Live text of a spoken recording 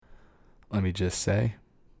let me just say,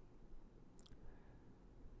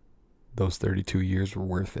 those 32 years were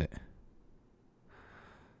worth it.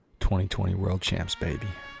 2020 world champs, baby.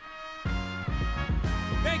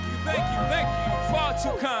 Thank you. Far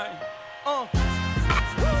too kind.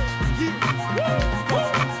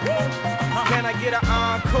 Can I get an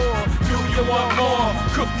encore? Do you want more?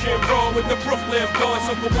 Cook and roll with the Brooklyn boys.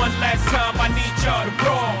 So for one last time, I need y'all to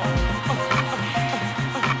roll.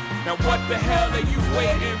 Now what the hell are you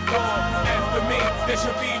waiting for? After me, there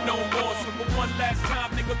should be no more. So for one last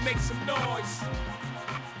time, nigga, make some noise.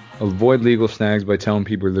 Avoid legal snags by telling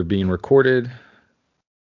people they're being recorded.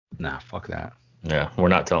 Nah, fuck that. Yeah, we're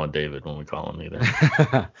not telling David when we call him either.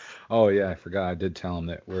 Oh, yeah, I forgot. I did tell him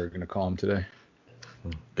that we're going to call him today.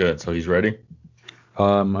 Good, so he's ready?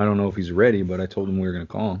 I don't know if he's ready, but I told him we were going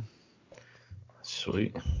to call him.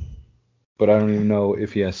 Sweet. But I don't even know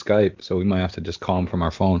if he has Skype, so we might have to just call him from our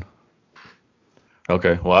phone.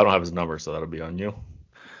 Okay, well, I don't have his number, so that'll be on you.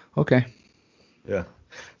 Okay. Yeah.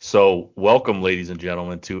 So, welcome, ladies and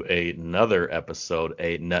gentlemen, to another episode,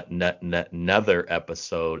 another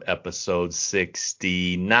episode, episode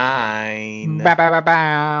 69.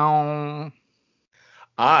 Bow.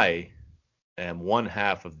 I am one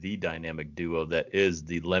half of the dynamic duo that is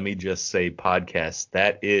the Let Me Just Say podcast.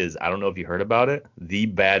 That is, I don't know if you heard about it, the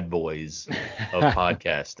bad boys of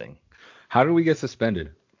podcasting. How did we get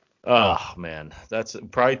suspended? Oh, man, that's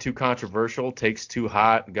probably too controversial. Takes too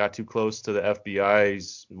hot, got too close to the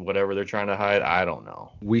FBI's, whatever they're trying to hide. I don't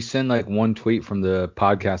know. We send like one tweet from the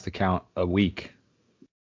podcast account a week.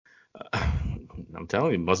 I'm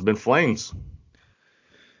telling you, it must have been flames.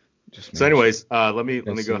 So anyways, let me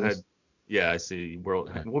go ahead. Yeah, I see.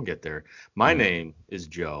 We'll get there. My name is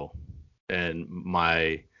Joe, and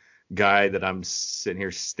my guy that I'm sitting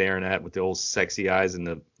here staring at with the old sexy eyes and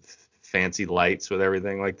the fancy lights with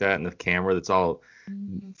everything like that, and the camera that's all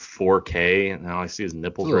 4K, and all I see is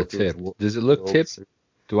nipples right through. Does it look tipped?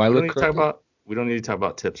 Do I look crooked? We don't need to talk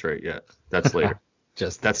about tips right yet. That's later.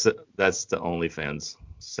 That's the OnlyFans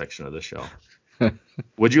section of the show.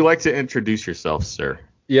 Would you like to introduce yourself, sir?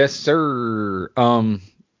 Yes, sir.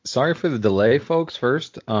 Sorry for the delay, folks.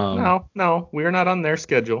 First, no, we are not on their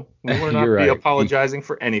schedule. We will not be apologizing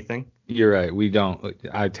for anything. You're right. We don't.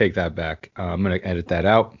 I take that back. I'm gonna edit that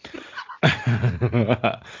out.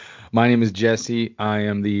 My name is Jesse. I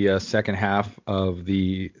am the second half of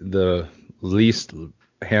the least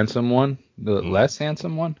handsome one, the less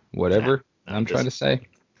handsome one, whatever I'm trying to say.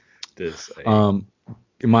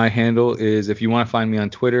 My handle is, if you want to find me on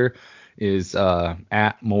Twitter, is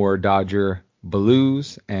at More Dodger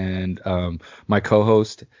Blues, and my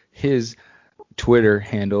co-host, his Twitter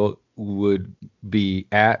handle would be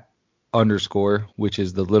at _, which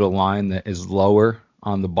is the little line that is lower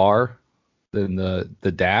on the bar than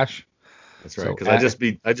the dash. That's right, because I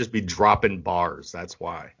just be dropping bars. That's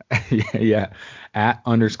why. yeah. At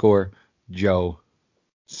 _ Joe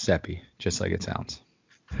Seppi, just like it sounds.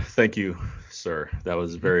 Thank you, sir. That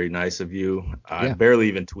was very nice of you. I barely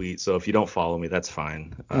even tweet, so if you don't follow me, that's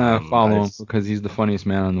fine. Follow him because he's the funniest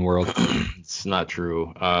man in the world. It's not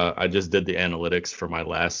true. I just did the analytics for my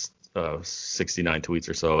last 69 tweets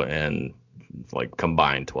or so, and like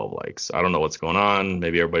combined 12 likes. I don't know what's going on.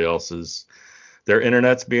 Maybe everybody else's, their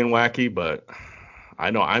internet's being wacky, but I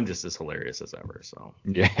know I'm just as hilarious as ever. So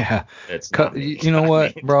yeah, it's not me. You know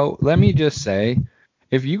what, bro? Let me just say,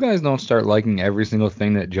 if you guys don't start liking every single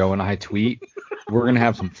thing that Joe and I tweet, we're going to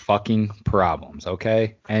have some fucking problems,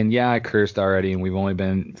 okay? And yeah, I cursed already, and we've only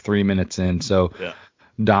been 3 minutes in, so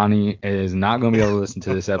Donnie is not going to be able to listen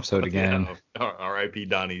to this episode again. R.I.P.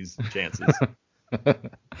 Donnie's chances.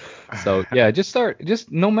 So, yeah,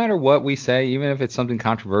 just no matter what we say, even if it's something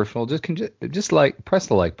controversial, just like press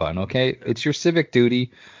the like button, okay? It's your civic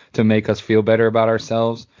duty to make us feel better about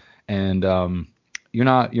ourselves, and you're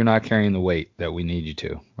not carrying the weight that we need you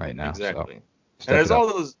to right now. Exactly. So, and as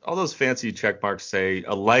all those fancy check marks say,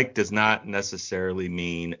 a like does not necessarily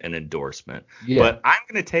mean an endorsement. Yeah. But I'm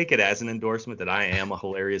going to take it as an endorsement that I am a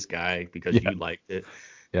hilarious guy because you liked it.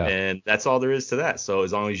 Yeah. And that's all there is to that. So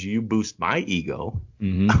as long as you boost my ego,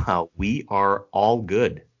 we are all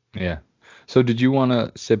good. Yeah. So did you want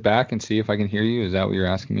to sit back and see if I can hear you? Is that what you were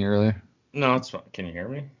asking me earlier? No, it's fine. Can you hear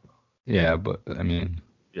me? Yeah, but I mean.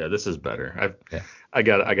 Yeah, this is better. I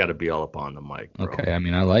got to be all up on the mic, bro. Okay, I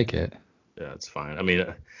mean, I like it. Yeah, it's fine. I mean,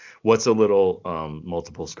 what's a little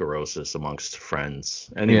multiple sclerosis amongst friends?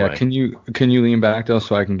 Anyway. Yeah, can you lean back though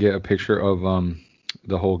so I can get a picture of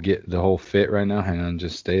the whole fit right now? Hang on,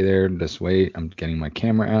 just stay there. Just wait. I'm getting my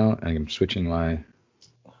camera out and I'm switching my.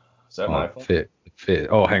 Is that my phone? Fit.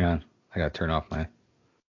 Oh, hang on. I gotta turn off my.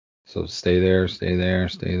 So stay there,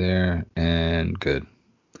 and good.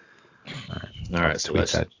 All right, so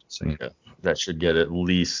that should get at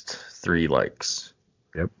least 3 likes.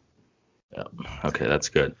 Yep. Okay, that's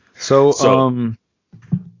good. So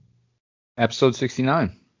episode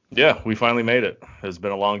 69. Yeah, we finally made it. It's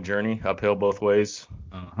been a long journey, uphill both ways.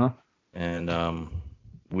 And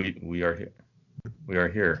we are here. We are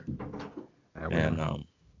here. And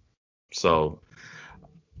so,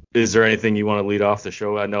 is there anything you want to lead off the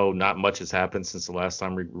show? I know not much has happened since the last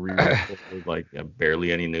time we recorded, like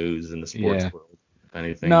barely any news in the sports world.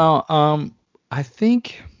 Anything? No, I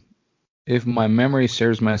think if my memory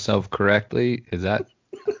serves myself correctly, did I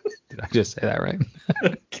just say that right?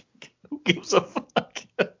 Who gives a fuck?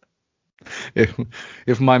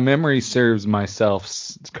 If my memory serves myself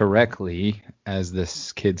correctly, as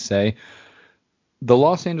this kids say, the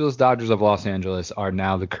Los Angeles Dodgers of Los Angeles are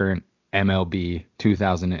now the current MLB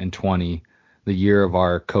 2020, the year of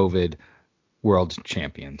our COVID world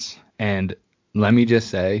champions. And let me just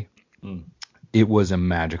say, it was a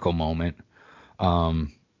magical moment.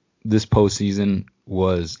 This postseason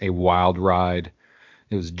was a wild ride.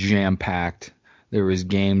 It was jam-packed. There was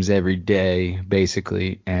games every day,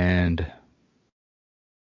 basically, and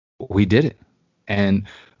we did it. And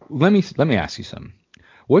let me ask you something.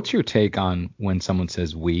 What's your take on when someone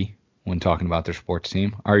says "we" when talking about their sports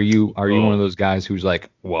team? Are you one of those guys who's like,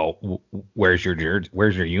 well, where's your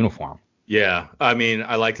uniform? Yeah, I mean,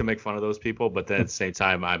 I like to make fun of those people, but then at the same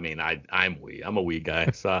time, I mean, I'm a we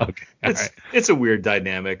guy, so it's a weird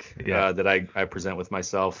dynamic that I present with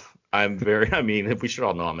myself. We should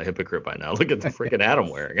all know I'm a hypocrite by now. Look at the freaking hat I'm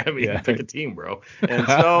wearing. I mean, pick a team, bro. And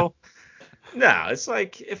so, it's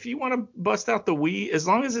like if you want to bust out the we, as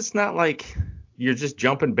long as it's not like you're just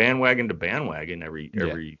jumping bandwagon to bandwagon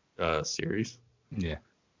every series. Yeah.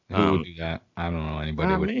 Who would do that? I don't know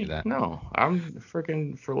anybody would do that. No, I'm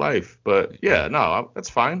freaking for life. But that's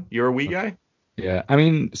fine. You're a we guy? Yeah. I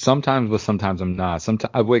mean, sometimes, but sometimes I'm not.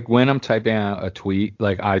 Sometimes, like when I'm typing out a tweet,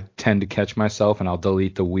 like I tend to catch myself and I'll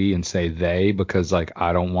delete the we and say they because like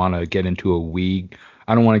I don't want to get into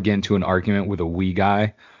I don't want to get into an argument with a we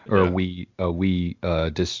guy or a we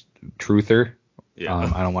just truther. Yeah.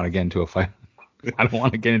 I don't want to get into a fight. I don't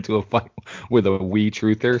want to get into a fight with a we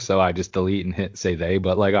truther, so I just delete and say they,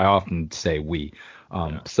 but like I often say we.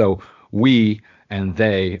 So we and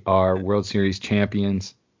they are World Series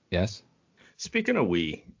champions. Yes. Speaking of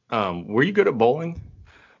we, were you good at bowling?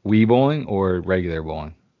 We bowling or regular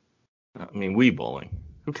bowling? I mean, we bowling.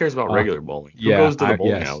 Who cares about regular bowling? Who goes to the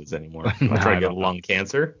bowling alleys anymore? I'm trying to get lung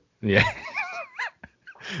cancer. Yeah.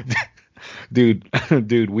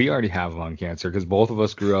 Dude, we already have lung cancer because both of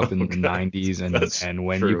us grew up in the 90s and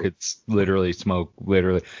when you could literally smoke,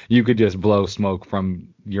 you could just blow smoke from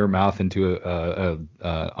your mouth into a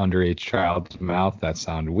underage child's mouth. That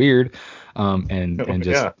sounded weird.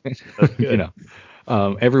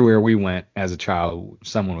 Everywhere we went as a child,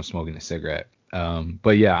 someone was smoking a cigarette.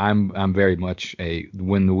 But yeah, I'm very much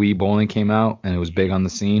when the Wii bowling came out and it was big on the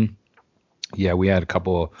scene. Yeah, we had a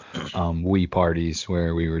couple Wii parties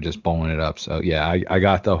where we were just bowling it up. So yeah, I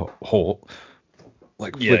got the whole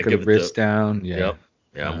flick of the wrist down. Yeah.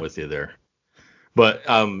 Yeah, I'm with you there. But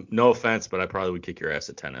no offense, but I probably would kick your ass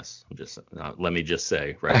at tennis. Let me just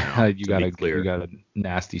say right now. You got a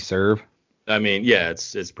nasty serve. I mean, yeah,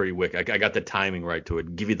 it's pretty wick. I got the timing right to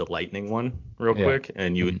it. Give you the lightning one real quick,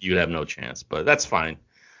 and you'd have no chance. But that's fine.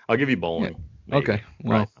 I'll give you bowling. Yeah. Okay.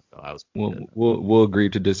 Well, we'll agree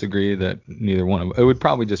to disagree that neither one of it would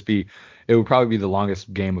probably be the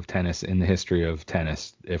longest game of tennis in the history of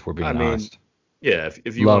tennis if we're being honest. Yeah,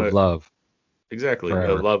 if you love. Exactly.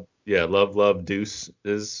 Love deuce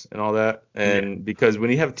is and all that. And because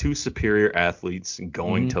when you have two superior athletes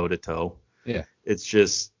going toe to toe, it's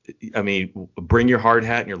just, I mean, bring your hard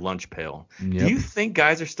hat and your lunch pail. Yep. Do you think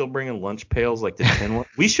guys are still bringing lunch pails like the tin one?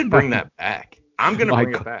 We should bring that back. I'm going to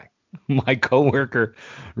bring it back. My coworker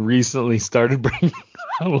recently started bringing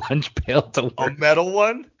a lunch pail to work. A metal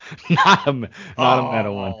one? Not a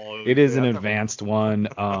metal one. It is an advanced one.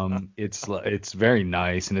 It's very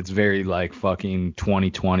nice and it's very like fucking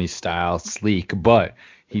 2020 style, sleek. But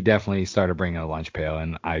he definitely started bringing a lunch pail,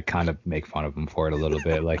 and I kind of make fun of him for it a little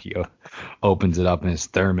bit. Like he opens it up and his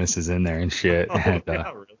thermos is in there and shit. Really?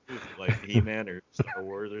 Like He-Man or Star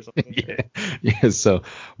Wars or something? Yeah. So,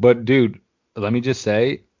 but dude, let me just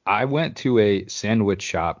say, I went to a sandwich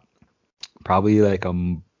shop probably it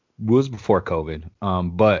was before COVID,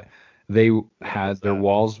 but they had their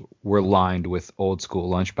walls were lined with old school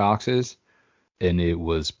lunch boxes, and it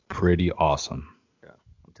was pretty awesome. Yeah,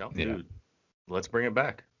 I'm telling you, dude, let's bring it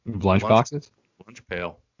back. Lunch boxes? Lunch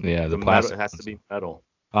pail. Yeah, the plastic. It has to be metal.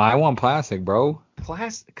 I want plastic, bro.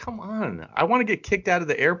 Plastic? Come on. I want to get kicked out of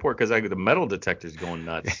the airport because the metal detector's going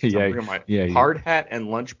nuts. So Yeah, I'm bringing my yeah. hard hat and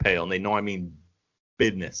lunch pail, and they know I mean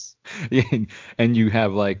business. Yeah, and you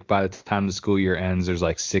have like by the time the school year ends, there's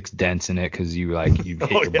like 6 dents in it because you hit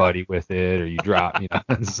your buddy with it or you drop.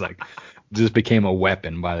 It's like just became a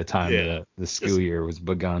weapon by the time the school year was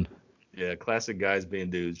begun. Yeah, classic guys being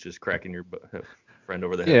dudes, just cracking your friend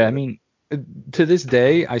over the head. Yeah, I mean, to this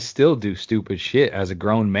day, I still do stupid shit as a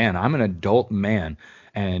grown man. I'm an adult man,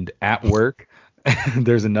 and at work,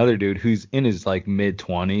 there's another dude who's in his like mid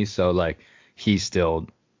 20s, so like he's still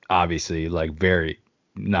obviously like very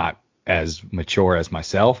not as mature as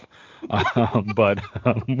myself. But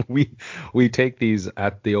we take these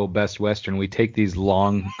at the old Best Western. We take these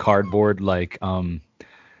long cardboard like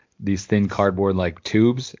these thin cardboard like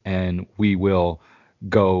tubes, and we will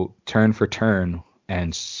go turn for turn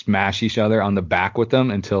and smash each other on the back with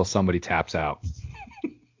them until somebody taps out.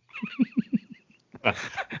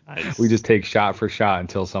 Nice. We just take shot for shot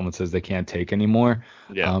until someone says they can't take anymore.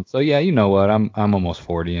 Yeah. So yeah, you know what? I'm almost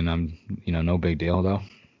 40 and I'm no big deal though.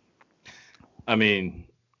 I mean,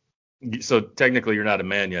 so technically you're not a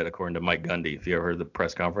man yet, according to Mike Gundy. If you ever heard the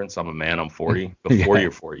press conference, I'm a man, I'm 40. Before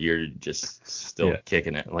you're 40, you're just still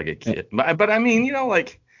kicking it like a kid. But I mean,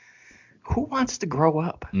 like, who wants to grow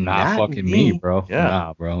up? Not fucking me, bro. Yeah.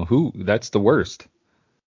 Nah, bro. That's the worst.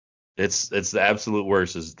 It's the absolute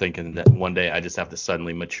worst is thinking that one day I just have to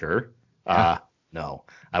suddenly mature. No.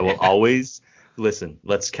 I will always listen.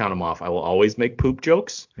 Let's count them off. I will always make poop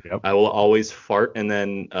jokes. Yep. I will always fart and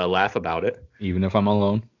then laugh about it. Even if I'm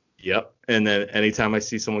alone. Yep. And then anytime I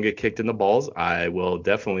see someone get kicked in the balls, I will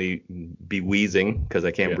definitely be wheezing because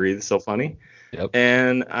I can't breathe. It's so funny. Yep.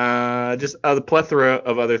 And just the plethora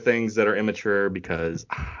of other things that are immature because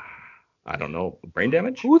I don't know, brain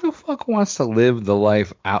damage? Who the fuck wants to live the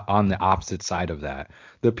life out on the opposite side of that?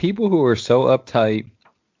 The people who are so uptight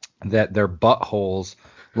that their buttholes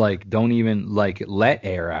like don't even like let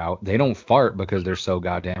air out. They don't fart because they're so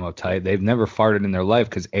goddamn uptight. They've never farted in their life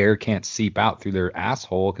because air can't seep out through their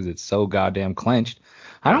asshole because it's so goddamn clenched.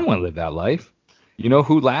 I don't want to live that life. You know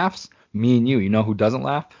who laughs? Me and you. You know who doesn't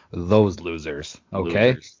laugh? Those losers.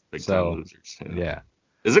 Okay? Big time losers. Yeah.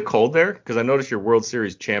 Is it cold there? Because I noticed your World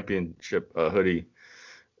Series championship hoodie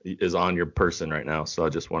is on your person right now. So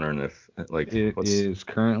I'm just wondering if like it is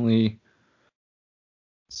currently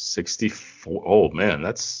 64. Oh man,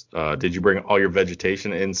 that's. Did you bring all your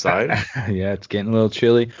vegetation inside? Yeah, it's getting a little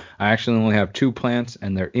chilly. I actually only have 2 plants,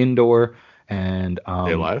 and they're indoor. And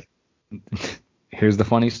they alive? Here's the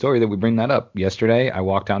funny story that we bring that up. Yesterday, I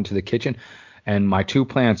walked out to the kitchen, and my 2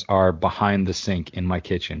 plants are behind the sink in my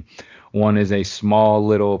kitchen. One is a small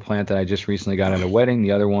little plant that I just recently got at a wedding.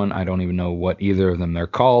 The other one, I don't even know what either of them they're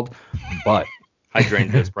called, but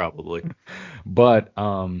hydrangeas probably. But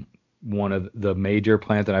one of the major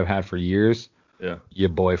plant that I've had for years, your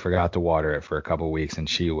boy forgot to water it for a couple of weeks, and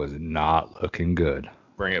she was not looking good.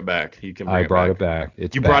 Bring it back. You can. I brought it back.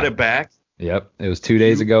 Brought it back? Yep. It was 2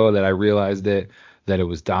 days ago that I realized that it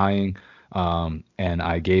was dying. And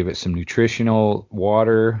I gave it some nutritional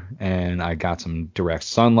water and I got some direct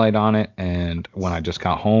sunlight on it. And when I just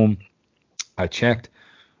got home, I checked.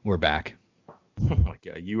 We're back. Oh my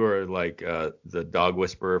God. You are like the dog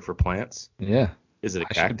whisperer for plants. Yeah. Is it a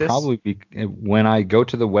cactus? Should probably be, when I go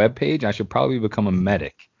to the webpage, I should probably become a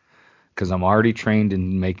medic because I'm already trained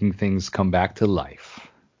in making things come back to life.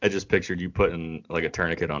 I just pictured you putting like a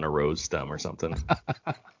tourniquet on a rose stem or something.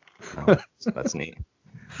 Oh, that's neat.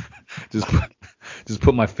 Just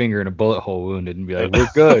put my finger in a bullet hole wounded and be like, we're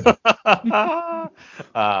good.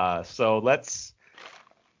 So let's.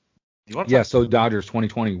 So Dodgers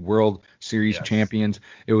 2020 World Series champions.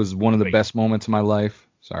 It was one of the best moments of my life.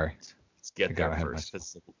 Sorry. Let's get there first.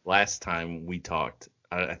 Because last time we talked,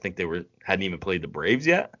 I think they hadn't even played the Braves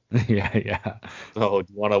yet. Yeah. So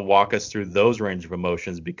do you want to walk us through those range of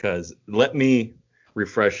emotions? Because let me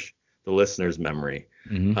refresh the listener's memory.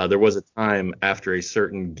 Mm-hmm. There was a time after a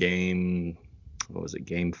certain game, what was it,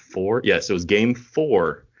 game 4? Yes, it was game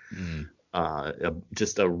 4.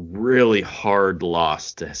 Just a really hard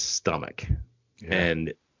loss to his stomach. Yeah.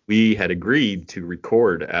 And we had agreed to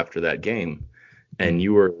record after that game. And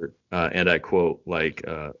you were, and I quote, like,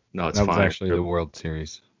 no, it's fine. That was actually the World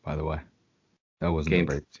Series, by the way. That wasn't the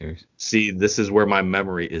Braves series. See, this is where my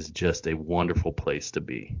memory is just a wonderful place to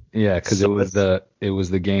be. Yeah, because it was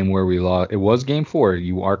the game where we lost. It was game 4.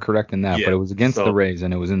 You are correct in that, but it was against the Rays,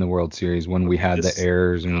 and it was in the World Series when we had the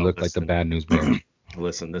errors and we looked like the bad news bears.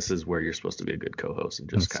 Listen, this is where you're supposed to be a good co-host and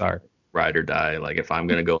just kind of ride or die. Like if I'm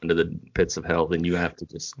gonna go into the pits of hell, then you have to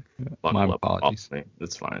just my apologies.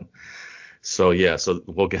 It's fine. So so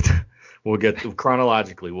We'll get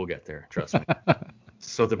chronologically. We'll get there. Trust me.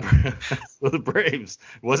 So the Braves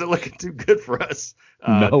wasn't looking too good for us.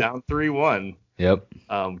 Nope. Down 3-1. Yep.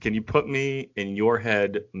 Can you put me in your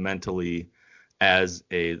head mentally as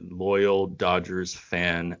a loyal Dodgers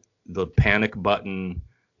fan? The panic button,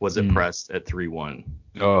 was it pressed at 3-1?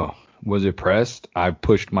 Oh, was it pressed? I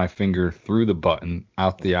pushed my finger through the button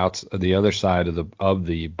out the other side of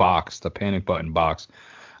the box, the panic button box.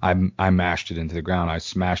 I mashed it into the ground. I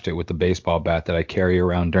smashed it with the baseball bat that I carry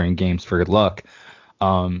around during games for good luck.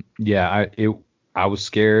 I was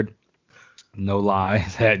scared. No lie.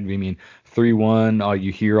 3-1.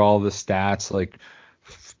 You hear all the stats like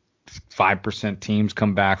 5% teams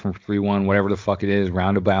come back from 3-1, whatever the fuck it is,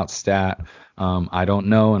 roundabout stat. I don't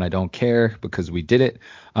know and I don't care because we did it.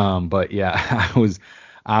 But yeah,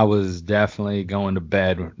 I was definitely going to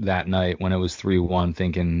bed that night when it was 3-1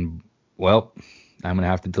 thinking, well, I'm going to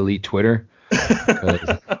have to delete Twitter.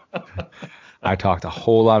 I talked a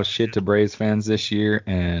whole lot of shit to Braves fans this year,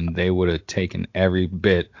 and they would have taken every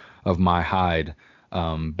bit of my hide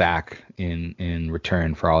back in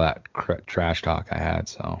return for all that trash talk I had.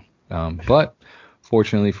 So, but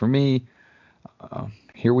fortunately for me,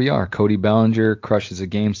 here we are. Cody Bellinger crushes a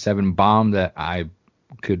Game 7 bomb that I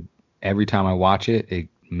could, every time I watch it, it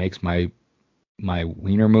makes my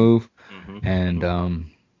wiener move. Mm-hmm.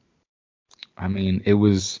 And it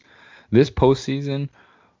was, this postseason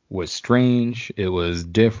was strange. It was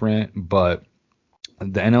different, but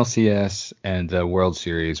the NLCS and the World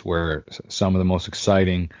Series were some of the most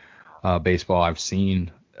exciting baseball I've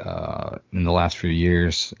seen in the last few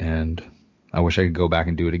years, and I wish I could go back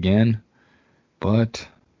and do it again, but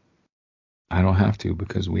I don't have to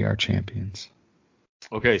because we are champions.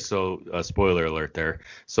 Okay, so spoiler alert there.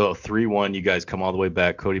 So 3-1, you guys come all the way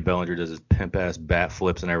back. Cody Bellinger does his pimp-ass bat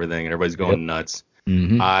flips and everything, and everybody's going nuts.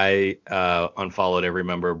 Mm-hmm. I unfollowed every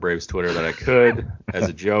member of Braves Twitter that I could as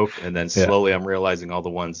a joke, and then slowly I'm realizing all the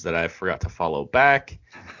ones that I forgot to follow back.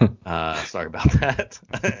 Sorry about that.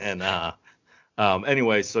 And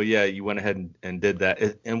anyway, so yeah, you went ahead and did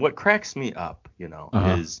that. And what cracks me up,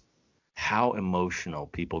 is how emotional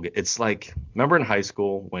people get. It's like, remember in high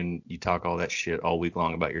school when you talk all that shit all week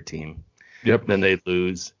long about your team? Yep. Then they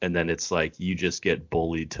lose, and then it's like you just get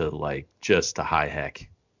bullied to like just a high heck.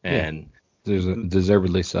 And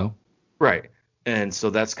deservedly so. Right. And so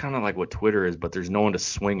that's kind of like what Twitter is, but there's no one to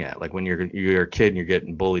swing at. Like when you're a kid and you're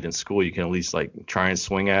getting bullied in school, you can at least like try and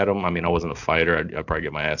swing at them. I mean, I wasn't a fighter. I'd probably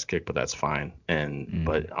get my ass kicked, but that's fine.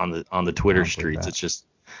 But on the Twitter streets, it's just,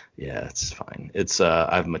 it's fine. It's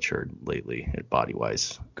I've matured lately, body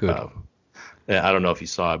wise. Good. I don't know if you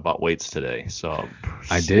saw, I bought weights today, so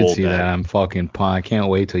I did see that. I'm fucking I can't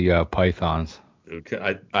wait till you have pythons.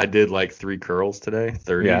 Okay, I did like 3 curls today,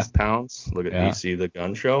 30 pounds. Look at you see the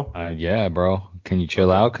gun show? Yeah, bro. Can you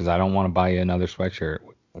chill out? Because I don't want to buy you another sweatshirt.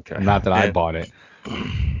 Okay. Not that I bought it.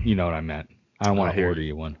 You know what I meant. I don't want to order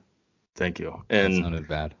you one. Thank you. And that sounded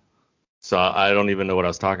bad. So I don't even know what I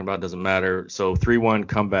was talking about. Doesn't matter. So 3-1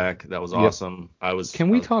 comeback. That was awesome. Can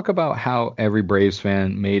we talk about how every Braves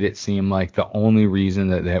fan made it seem like the only reason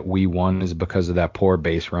that we won is because of that poor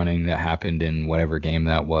base running that happened in whatever game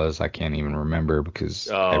that was? I can't even remember because.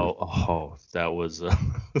 That was that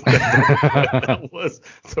was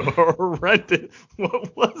so horrendous.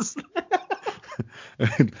 What was that?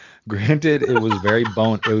 Granted, it was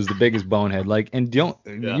it was the biggest bonehead.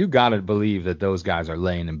 You gotta believe that those guys are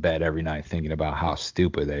laying in bed every night thinking about how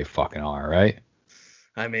stupid they fucking are, right?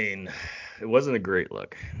 I mean, it wasn't a great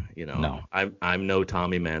look, No. I'm no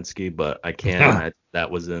Tommy Mansky, but I can't imagine that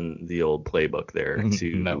was in the old playbook there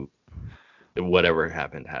to whatever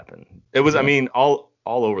happened. It was, I mean, all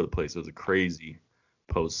over the place. It was a crazy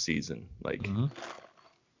postseason, like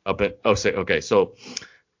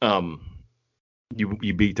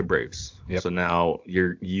You beat the Braves. Yep. So now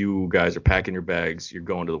you guys are packing your bags. You're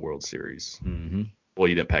going to the World Series. Mm-hmm. Well,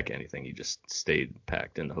 you didn't pack anything. You just stayed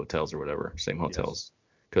packed in the hotels or whatever, same hotels,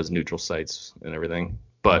 because neutral sites and everything.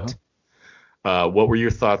 But what were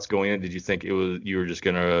your thoughts going in? Did you think you were just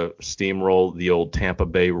gonna steamroll the old Tampa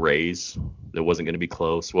Bay Rays? That wasn't going to be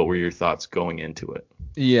close. What were your thoughts going into it?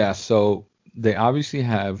 Yeah. So they obviously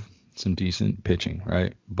have some decent pitching,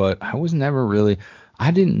 right? But I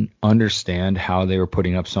didn't understand how they were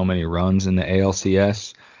putting up so many runs in the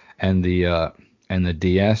ALCS and the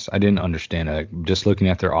DS. I didn't understand it. Just looking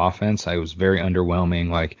at their offense, I was very underwhelming.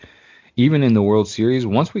 Like even in the World Series,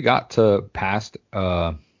 once we got to past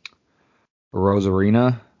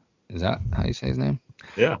Rosarina, is that how you say his name?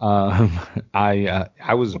 Yeah.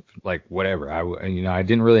 I was like, whatever. I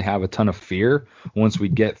didn't really have a ton of fear once we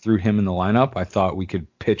get through him in the lineup. I thought we could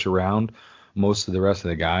pitch around most of the rest of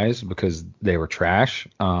the guys because they were trash.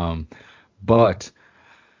 But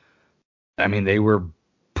I mean, they were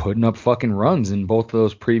putting up fucking runs in both of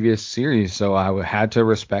those previous series, so I had to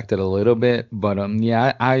respect it a little bit. But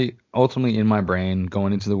yeah, I ultimately in my brain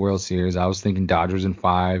going into the World Series, I was thinking Dodgers in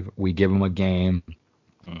 5. We give them a game,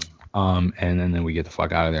 and then we get the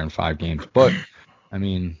fuck out of there in 5 games. But I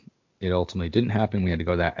mean, it ultimately didn't happen. We had to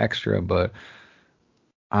go that extra, but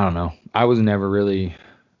I don't know. I was never really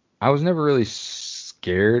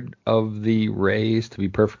scared of the Rays, to be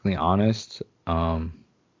perfectly honest.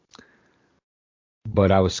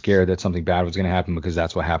 But I was scared that something bad was going to happen because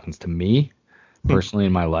that's what happens to me personally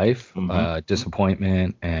in my life.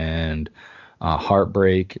 Disappointment and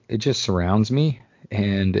heartbreak, it just surrounds me.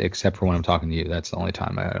 And except for when I'm talking to you, that's the only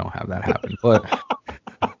time I don't have that happen. But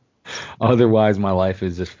otherwise, my life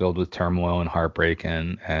is just filled with turmoil and heartbreak.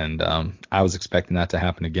 And I was expecting that to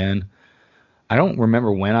happen again. I don't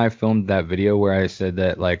remember when I filmed that video where I said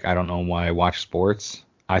that, like, I don't know why I watch sports.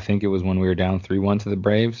 I think it was when we were down 3-1 to the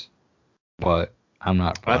Braves. But I'm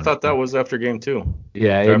not. I thought that was after game 2.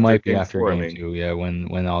 Yeah, it might be after game 2. Yeah,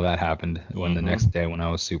 when all that happened. When the next day when I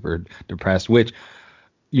was super depressed, which,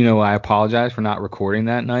 you know, I apologize for not recording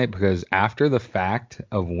that night because after the fact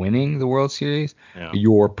of winning the World Series,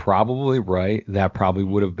 you're probably right. That probably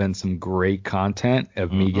would have been some great content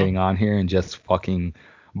of me getting on here and just fucking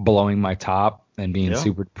blowing my top and being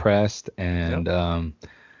super depressed. And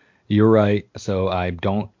you're right. So I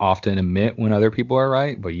don't often admit when other people are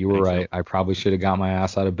right, but you were right. I probably should have got my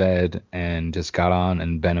ass out of bed and just got on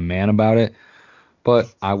and been a man about it,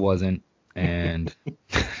 but I wasn't. And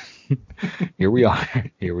here we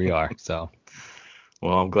are. So,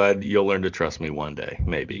 well, I'm glad you'll learn to trust me one day,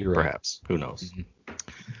 maybe, perhaps. Who knows?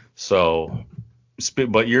 So,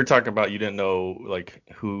 but you're talking about you didn't know like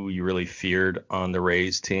who you really feared on the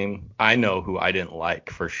Rays team. I know who I didn't like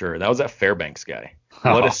for sure. That was that Fairbanks guy.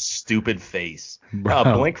 What a stupid face.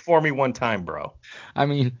 Blink for me one time, bro. I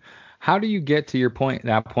mean, how do you get to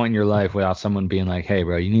that point in your life without someone being like, hey,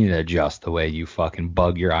 bro, you need to adjust the way you fucking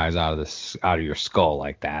bug your eyes out of your skull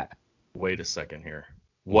like that? Wait a second here.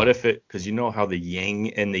 What if because you know how the yin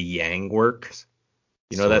and the yang works?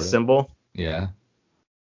 You know that symbol? Yeah.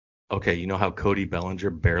 Okay, you know how Cody Bellinger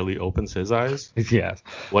barely opens his eyes? Yes.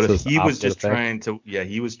 What if he was just trying to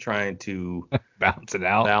balance it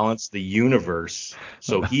out, balance the universe,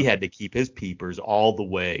 so he had to keep his peepers all the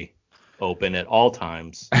way open at all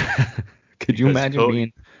times. Could you imagine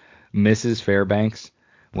being Mrs. Fairbanks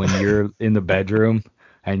when you're in the bedroom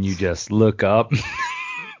and you just look up?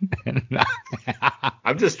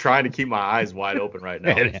 I'm just trying to keep my eyes wide open right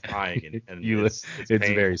now. I'm trying, and it's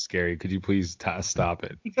very scary. Could you please stop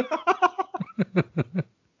it?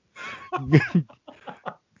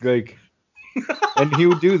 Like, and he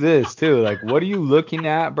would do this too. Like, what are you looking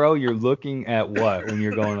at, bro? You're looking at what when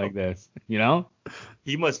you're going like this? You know?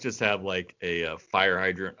 He must just have like a fire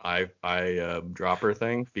hydrant eye dropper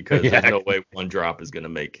thing, because there's no way one drop is gonna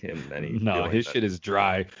make him any. No, his shit is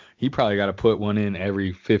dry. He probably got to put one in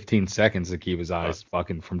every 15 seconds to keep his eyes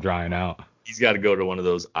fucking from drying out. He's got to go to one of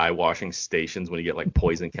those eye washing stations when you get like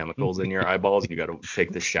poison chemicals in your eyeballs and you got to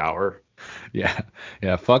take the shower. Yeah,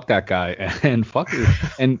 fuck that guy and fuck it.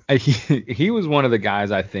 And he was one of the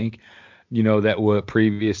guys, I think, you know, that what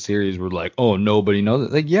previous series were like, oh, nobody knows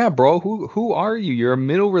it. Like, yeah, bro, who are you? You're a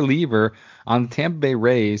middle reliever on the Tampa Bay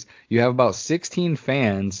Rays. You have about 16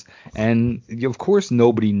 fans, and of course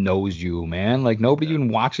nobody knows you, man. Like, nobody even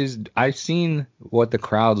watches. I've seen what the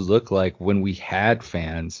crowds look like when we had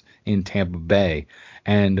fans in Tampa Bay,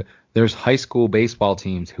 and there's high school baseball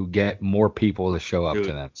teams who get more people to show up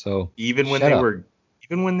to them. So even when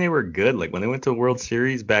they were good, like when they went to the World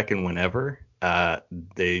Series back in whenever. I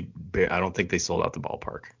don't think they sold out the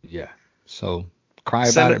ballpark. Yeah. So cry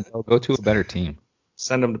about it. Go to a better team.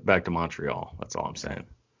 Send them back to Montreal. That's all I'm saying.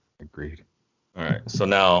 Agreed. All right. So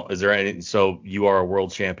now, is there any? So you are a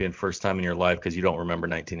world champion first time in your life because you don't remember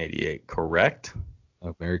 1988, correct?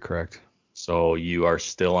 Oh, very correct. So you are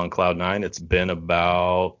still on cloud 9. It's been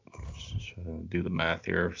about, do the math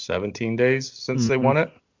here, 17 days since they won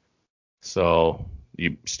it. So.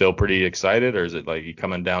 You still pretty excited, or is it like you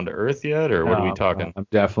coming down to earth yet, or what are we talking? I'm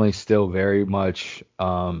definitely still very much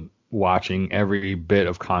watching every bit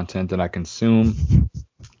of content that I consume,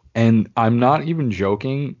 and I'm not even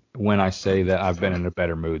joking when I say that I've been in a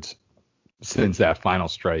better mood since that final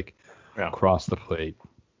strike across the plate.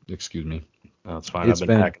 Excuse me. No, it's fine. I've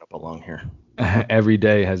been packing up along here. Every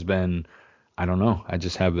day has been, I don't know. I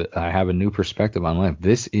have a new perspective on life.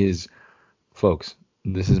 This is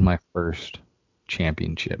my first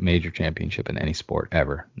major championship in any sport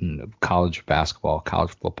ever. College basketball,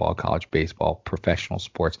 college football, college baseball, professional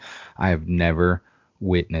sports. I have never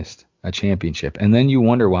witnessed a championship. And then you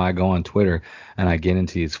wonder why I go on Twitter and I get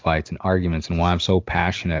into these fights and arguments and why I'm so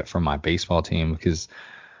passionate for my baseball team, because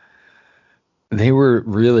they were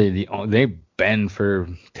really they've been for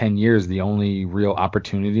 10 years the only real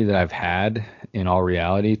opportunity that I've had in all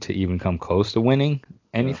reality to even come close to winning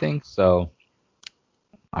anything. Yeah. So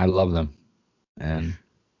I love them. And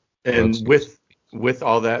with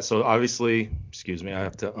all that, so obviously, excuse me, I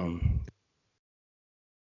have to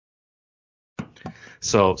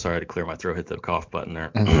So sorry, I had to clear my throat, hit the cough button there.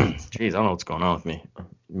 Jeez, I don't know what's going on with me.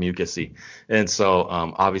 Mucusy. And so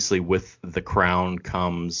obviously with the crown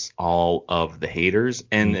comes all of the haters.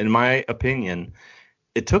 And in my opinion,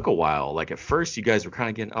 it took a while. Like at first you guys were kind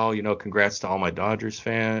of getting, congrats to all my Dodgers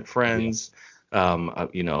friends. Yeah.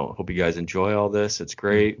 Hope you guys enjoy all this. It's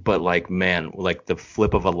great. But like, man, like the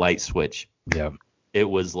flip of a light switch. Yeah. It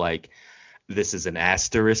was like, this is an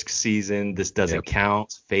asterisk season. This doesn't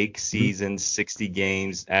count. Fake season, 60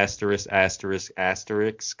 games, asterisks.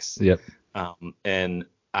 Yep. And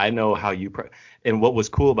I know how you and what was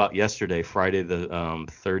cool about yesterday, Friday the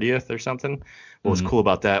 30th or something. What was cool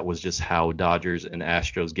about that was just how Dodgers and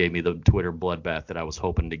Astros gave me the Twitter bloodbath that I was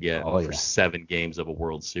hoping to get for 7 games of a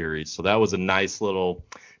World Series. So that was a nice little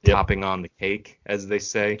topping on the cake, as they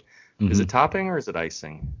say. Is it topping or is it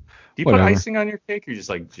icing? Do you put icing on your cake, or just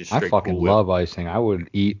straight I fucking Cool love icing. I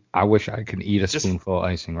wish I could eat a spoonful of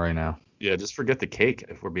icing right now. Yeah, just forget the cake,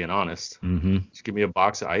 if we're being honest. Mm-hmm. Just give me a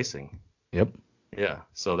box of icing. Yep. Yeah,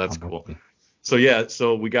 so that's cool. So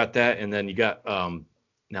we got that, and then you got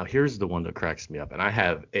now here's the one that cracks me up, and I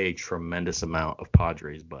have a tremendous amount of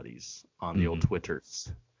Padres buddies on the old Twitters.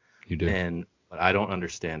 You do. And what I don't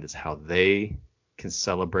understand is how they can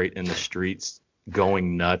celebrate in the streets,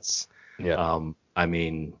 going nuts. Yeah. I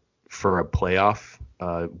mean, for a playoff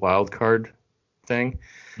wild card thing,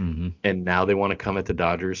 and now they want to come at the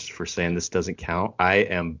Dodgers for saying this doesn't count. I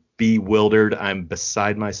am bewildered. I'm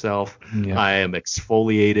beside myself. Yeah. I am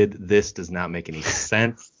exfoliated. This does not make any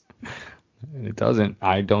sense. It doesn't.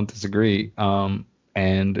 I don't disagree.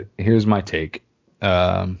 And here's my take.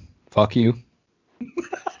 Fuck you.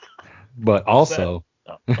 But also,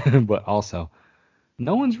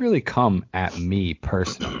 no one's really come at me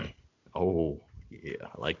personally. Oh, yeah,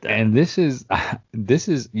 I like that. And this is, I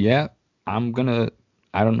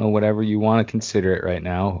don't know, whatever you want to consider it right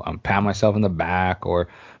now. I'm pat myself in the back or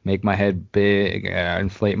make my head big,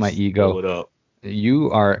 inflate my ego. Blow it up.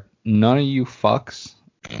 None of you fucks.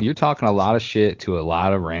 You're talking a lot of shit to a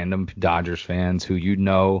lot of random Dodgers fans who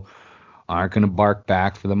aren't going to bark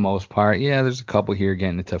back for the most part. Yeah, there's a couple here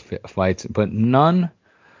getting into fights, but no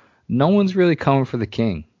one's really coming for the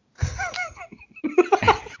king.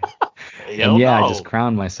 I just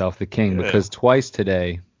crowned myself the king because twice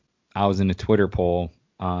today I was in a Twitter poll,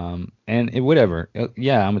 whatever. If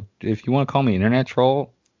you want to call me an internet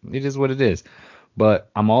troll, it is what it is. But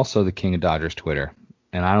I'm also the king of Dodgers Twitter,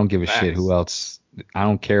 and I don't give a shit who else. I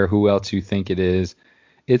don't care who else you think it is.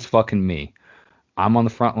 It's fucking me. I'm on the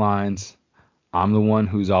front lines. I'm the one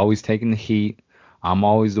who's always taking the heat. I'm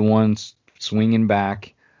always the one swinging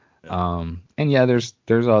back. There's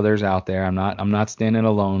others out there. I'm not standing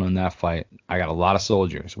alone on that fight. I got a lot of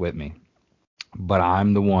soldiers with me, but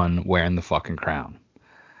I'm the one wearing the fucking crown.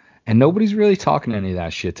 And nobody's really talking any of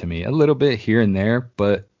that shit to me. A little bit here and there,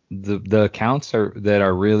 but the accounts that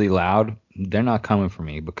are really loud, they're not coming for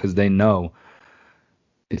me because they know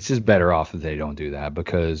it's just better off if they don't do that,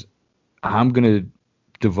 because I'm going to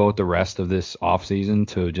devote the rest of this offseason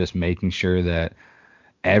to just making sure that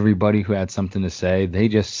everybody who had something to say, they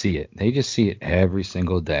just see it. They just see it every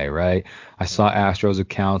single day, right? I saw Astros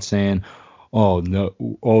account saying, oh, no,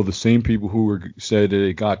 all the same people who said that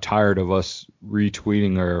they got tired of us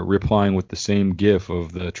retweeting or replying with the same gif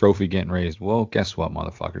of the trophy getting raised. Well, guess what,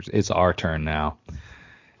 motherfuckers? It's our turn now.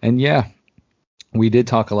 And yeah, we did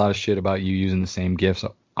talk a lot of shit about you using the same gif.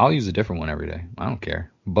 So I'll use a different one every day. I don't care.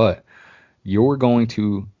 But you're going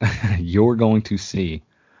to see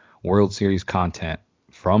World Series content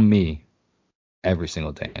from me every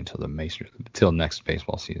single day until next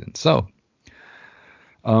baseball season. So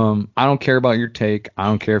I don't care about your take. I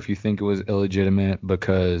don't care if you think it was illegitimate,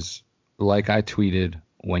 because like I tweeted,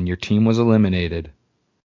 when your team was eliminated,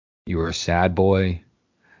 you were a sad boy.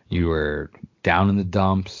 You were down in the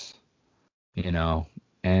dumps, and now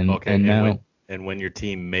when your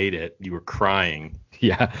team made it, you were crying.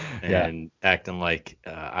 Yeah. And acting like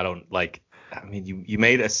you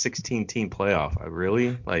made a 16-team playoff. I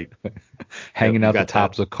really hanging out the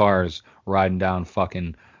tops of cars, riding down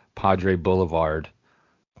fucking Padre Boulevard,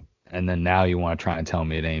 And then now you want to try and tell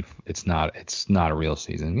me it's not a real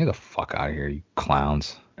season. Get the fuck out of here, you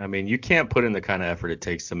clowns. I mean, you can't put in the kind of effort it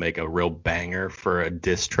takes to make a real banger for a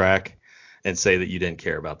diss track and say that you didn't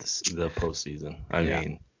care about the postseason.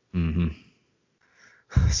 I mean,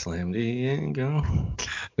 Slam Diego.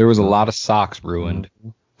 There was a lot of socks ruined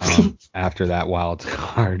after that wild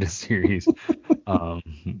card series. But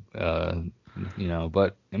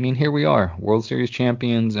I mean, here we are, World Series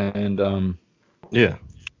champions, and yeah,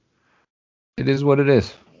 it is what it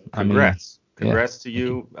is. Congrats. Congrats to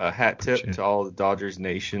you. Hat tip to all the Dodgers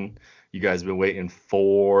Nation. You guys have been waiting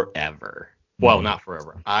forever. Well, not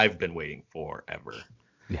forever. I've been waiting forever.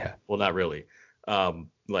 Yeah. Well, not really.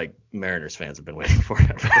 Like Mariners fans have been waiting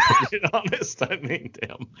forever. To be honest, I mean,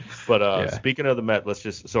 damn. But speaking of the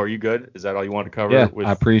Mets, so are you good? Is that all you want to cover? Yeah,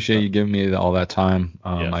 I appreciate you giving me all that time.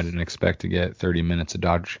 Yes. I didn't expect to get 30 minutes of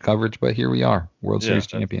Dodgers coverage, but here we are, World Series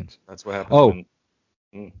champions. That's what happens.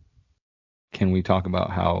 Can we talk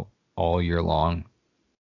about how all year long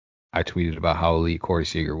I tweeted about how elite Corey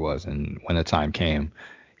Seager was, and when the time came,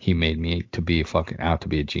 he made me to be to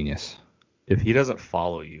be a genius. If he doesn't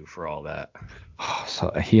follow you for all that.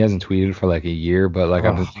 So he hasn't tweeted for like a year, but like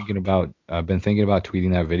I've been thinking about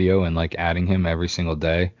tweeting that video and like adding him every single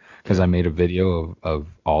day because I made a video of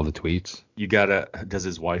all the tweets. Does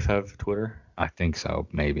his wife have Twitter? I think so.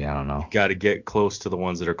 Maybe. I don't know. You got to get close to the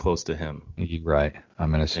ones that are close to him. You're right. I'm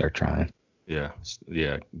going to start trying. Yeah.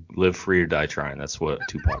 Yeah. Live free or die trying. That's what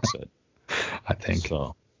Tupac said. I think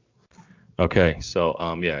so. Okay, so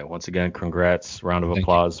once again, congrats. Round of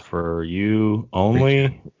applause for you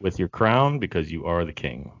only with your crown because you are the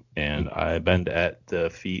king, and I bend at the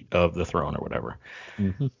feet of the throne or whatever.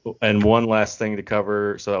 Mm-hmm. And one last thing to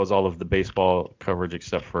cover. So that was all of the baseball coverage,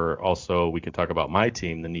 except for also we can talk about my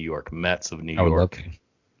team, the New York Mets of New York. I would love to.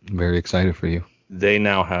 I'm very excited for you. They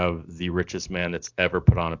now have the richest man that's ever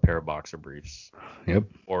put on a pair of boxer briefs. Yep.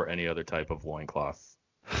 Or any other type of loincloth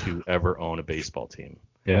to ever own a baseball team.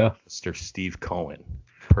 Yeah. Mr. Steve Cohen.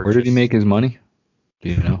 Where did he make his money? Do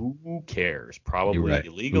you know? Who cares? Probably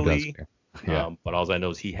illegally. Yeah. But all I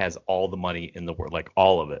know is he has all the money in the world, like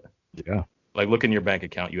all of it. Yeah. Like look in your bank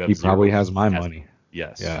account. You have. He probably has my money.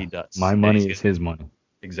 Yes, yeah. He does. My money is his money.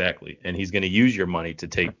 Exactly. And he's going to use your money to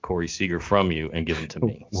take Corey Seager from you and give him to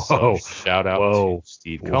me. Whoa. So shout out to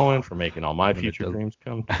Steve Cohen for making all my future dreams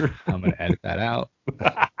come true. I'm going to edit that out.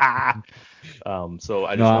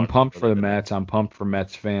 I'm pumped for the Mets. I'm pumped for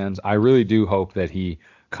Mets fans. I really do hope that he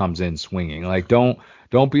comes in swinging. Like, don't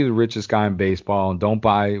be the richest guy in baseball, and don't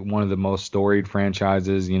buy one of the most storied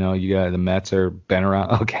franchises. You know, you got the Mets are been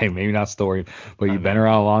around. Okay, maybe not storied, but you've been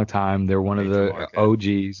around a long time. They're one of the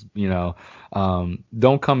OGs. You know,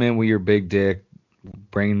 don't come in with your big dick,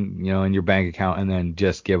 bring in your bank account, and then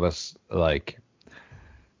just give us like,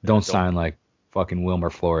 don't sign like fucking Wilmer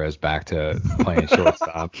Flores back to playing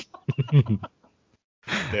shortstop.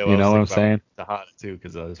 Yeah, you know what I'm saying? Tejada too,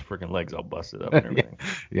 because his freaking legs all busted up and everything.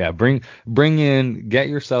 Yeah, bring in, get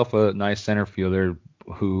yourself a nice center fielder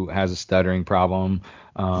who has a stuttering problem.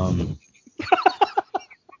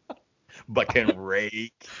 But can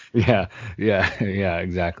rake. Yeah,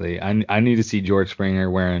 exactly. I need to see George Springer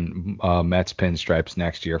wearing Mets pinstripes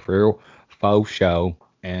next year for faux show,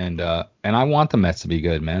 and I want the Mets to be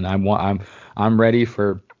good, man. I'm ready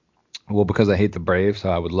for. Well, because I hate the Braves, so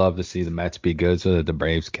I would love to see the Mets be good so that the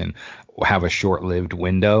Braves can have a short-lived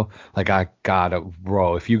window. Like,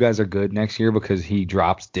 if you guys are good next year because he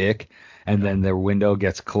drops dick and then their window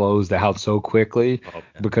gets closed out so quickly.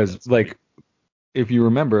 Because, like, if you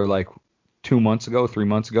remember, like, 3 months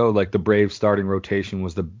ago, like, the Braves starting rotation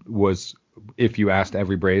was if you asked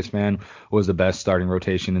every Braves fan, was the best starting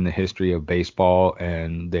rotation in the history of baseball,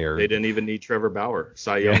 and they didn't even need Trevor Bauer,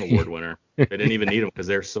 Cy Young Award winner. They didn't even need him because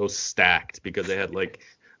they're so stacked because they had like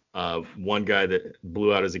one guy that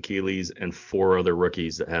blew out his Achilles and 4 other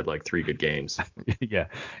rookies that had like 3 good games. Yeah,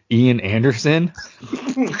 Ian Anderson.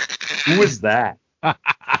 Who is that? An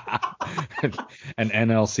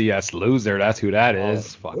NLCS loser. That's who that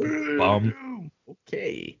is. Fucking bum.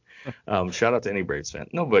 Okay. Shout out to any Braves fan.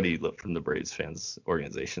 Nobody from the Braves fans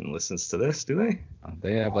organization listens to this, do they?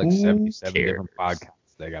 They have like 77 different podcasts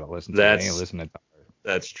they got to listen to. They ain't listening to.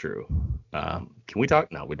 That's true. Can we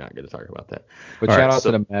talk? No, we're not going to talk about that. But shout out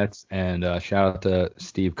to the Mets and shout out to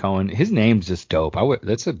Steve Cohen. His name's just dope.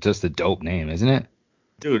 That's just a dope name, isn't it?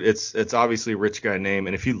 Dude, it's obviously a rich guy name,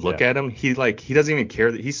 and if you look at him, he doesn't even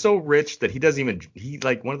care that he's so rich that he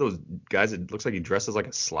like one of those guys that looks like he dresses like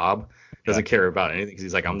a slob, doesn't care about anything because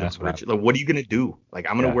he's like, I'm not rich. Like, what are you gonna do? Like,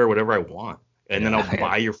 I'm gonna wear whatever I want. And then I'll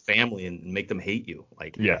buy your family and make them hate you.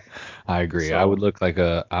 Like, yeah, I agree. So, I would look like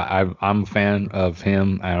I'm a fan of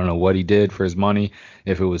him. I don't know what he did for his money.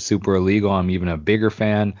 If it was super illegal, I'm even a bigger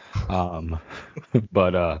fan.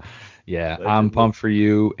 But yeah, I'm pumped for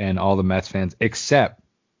you and all the Mets fans, except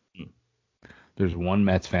there's one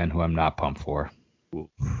Mets fan who I'm not pumped for.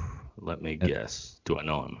 Let me guess. Do I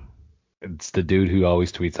know him? It's the dude who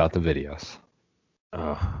always tweets out the videos.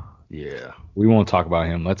 Yeah. We won't talk about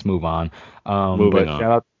him. Let's move on. Moving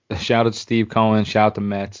on. Shout out to Steve Cohen. Shout out to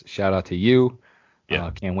Mets. Shout out to you. Yeah.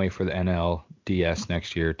 Can't wait for the NLDS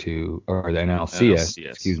next year or the NLCS,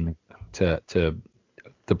 excuse me, to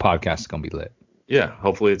the podcast is gonna be lit. Yeah.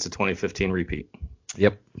 Hopefully it's a 2015 repeat.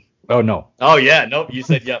 Yep. Oh no. Oh yeah. Nope. You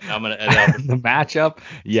said yep. I'm gonna edit out the matchup.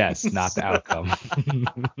 Yes, not the outcome.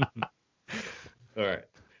 All right.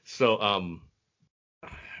 So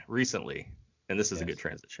recently, and this is a good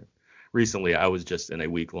transition. Recently, I was just in a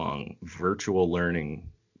week-long virtual learning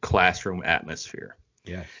classroom atmosphere.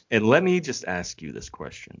 Yes. And let me just ask you this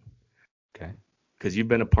question. Okay. Because you've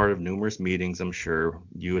been a part of numerous meetings, I'm sure.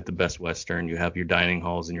 You at the Best Western, you have your dining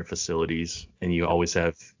halls and your facilities, and you always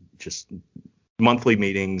have just monthly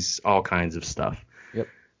meetings, all kinds of stuff. Yep.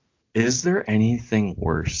 Is there anything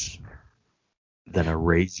worse than a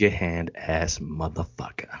raise your hand ass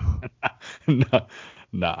motherfucker?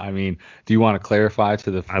 No, I mean, do you want to clarify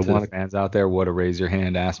to the fans out there what a raise your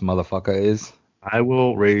hand ass motherfucker is? I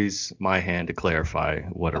will raise my hand to clarify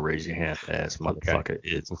what a raise your hand ass motherfucker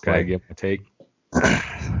is. Okay. I give my take.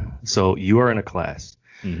 So you are in a class.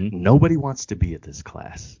 Mm-hmm. Nobody wants to be at this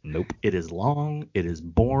class. Nope. It is long. It is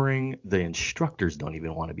boring. The instructors don't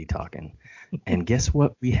even want to be talking. And guess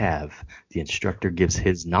what we have? The instructor gives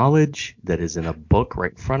his knowledge that is in a book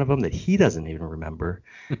right in front of him that he doesn't even remember.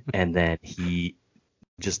 And then he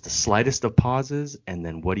just the slightest of pauses. And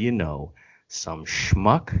then what do you know? Some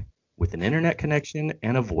schmuck with an internet connection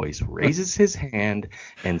and a voice raises his hand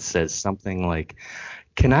and says something like,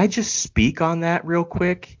 "Can I just speak on that real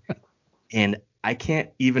quick?" And I can't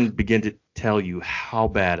even begin to tell you how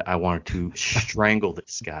bad I wanted to strangle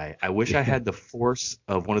this guy. I wish I had the force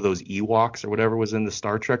of one of those Ewoks or whatever was in the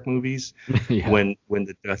Star Trek movies. Yeah. When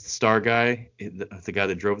the Death Star guy, the guy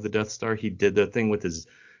that drove the Death Star, he did the thing with his,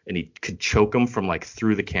 and he could choke him from like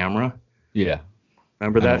through the camera. Yeah.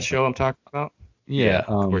 Remember that show I'm talking about? Yeah.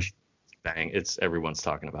 Of course, bang, everyone's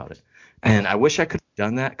talking about it. And I wish I could have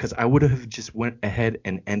done that because I would have just went ahead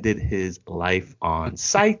and ended his life on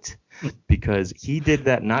sight because he did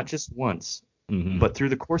that not just once, but through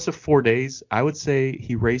the course of 4 days, I would say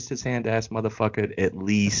he raised his hand ass motherfucker at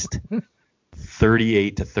least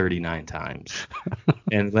 38 to 39 times.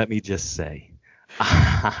 And let me just say,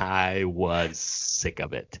 I was sick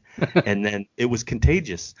of it. And then it was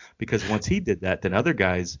contagious because once he did that, then other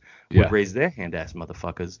guys would raise their hand ass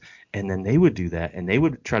motherfuckers, and then they would do that, and they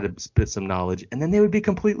would try to spit some knowledge, and then they would be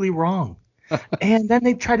completely wrong. And then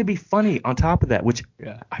they'd try to be funny on top of that, which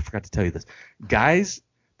I forgot to tell you this. Guys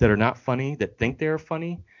that are not funny, that think they're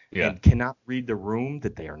funny, and cannot read the room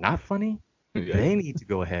that they are not funny, they need to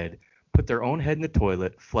go ahead, put their own head in the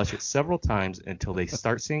toilet, flush it several times until they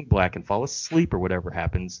start seeing black and fall asleep or whatever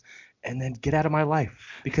happens, and then get out of my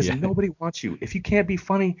life because nobody wants you. If you can't be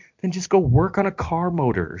funny, then just go work on a car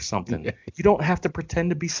motor or something. You don't have to pretend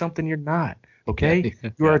to be something you're not, okay?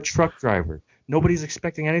 You are a truck driver. Nobody's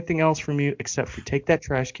expecting anything else from you except for take that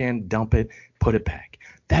trash can, dump it, put it back.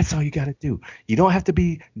 That's all you got to do. You don't have to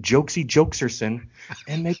be Jokesy Jokeserson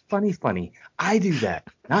and make funny. I do that,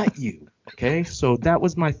 not you. Okay, so that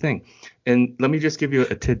was my thing. And let me just give you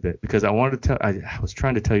a tidbit because I wanted to tell. I was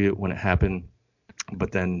trying to tell you when it happened,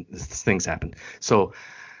 but then things happened. So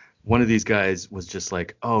one of these guys was just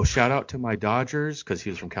like, "Oh, shout out to my Dodgers," because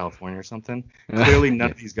he was from California or something. Clearly,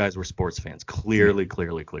 none of these guys were sports fans. Clearly.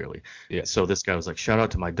 Yeah. So this guy was like, "Shout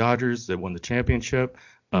out to my Dodgers that won the championship,"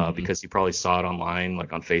 because he probably saw it online,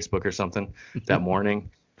 like on Facebook or something, that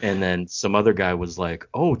morning. And then some other guy was like,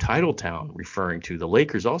 "Oh, Titletown," referring to the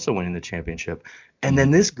Lakers also winning the championship. And then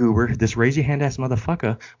this goober, this raise your hand ass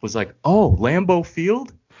motherfucker, was like, "Oh, Lambeau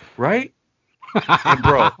Field, right?" And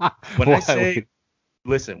bro, when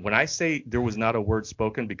I say there was not a word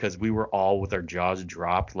spoken because we were all with our jaws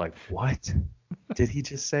dropped, like, what did he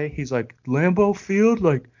just say? He's like, "Lambeau Field,"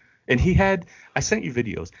 like, and I sent you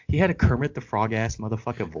videos. He had a Kermit the Frog ass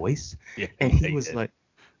motherfucker voice, and he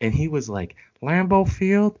was like, "Lambeau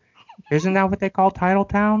Field, isn't that what they call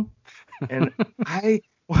Titletown?" And I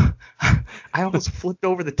almost flipped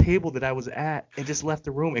over the table that I was at and just left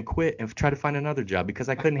the room and quit and tried to find another job because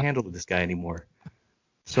I couldn't handle this guy anymore.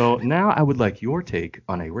 So now I would like your take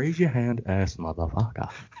on a raise your hand ass motherfucker.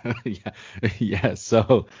 Yeah.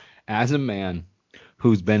 So as a man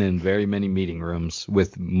who's been in very many meeting rooms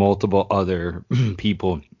with multiple other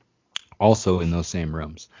people also in those same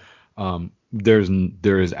rooms. There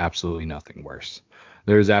is absolutely nothing worse.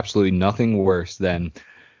 There is absolutely nothing worse than,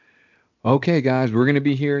 okay, guys, we're gonna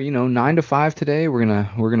be here, 9 to 5 today. We're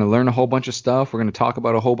gonna learn a whole bunch of stuff. We're gonna talk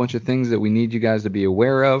about a whole bunch of things that we need you guys to be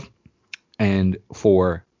aware of. And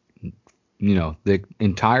for the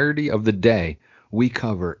entirety of the day, we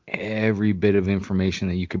cover every bit of information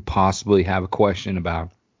that you could possibly have a question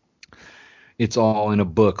about. It's all in a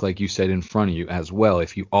book, like you said, in front of you as well,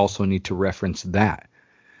 if you also need to reference that.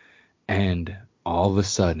 And all of a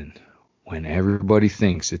sudden, when everybody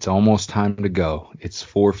thinks it's almost time to go, it's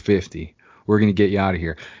 4:50, we're going to get you out of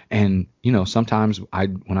here. And, sometimes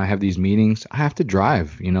when I have these meetings, I have to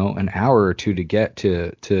drive, an hour or two to get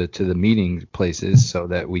to the meeting places so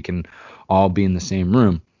that we can all be in the same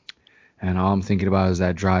room. And all I'm thinking about is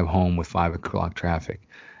that drive home with 5 o'clock traffic.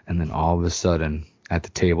 And then all of a sudden, at the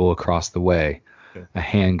table across the way, a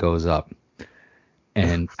hand goes up.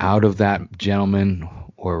 And out of that gentleman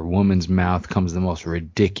or woman's mouth comes the most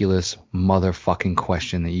ridiculous motherfucking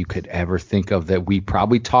question that you could ever think of, that we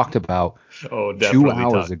probably talked about 2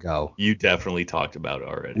 hours ago. You definitely talked about it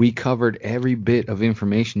already. We covered every bit of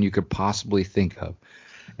information you could possibly think of.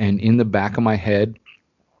 And in the back of my head,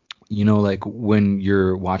 like when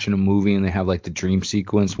you're watching a movie and they have like the dream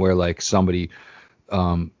sequence where like somebody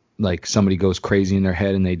goes crazy in their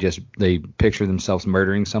head and they picture themselves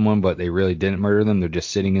murdering someone, but they really didn't murder them. They're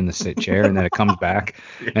just sitting in the chair, and then it comes back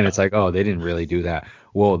and it's like, oh, they didn't really do that.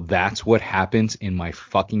 Well, that's what happens in my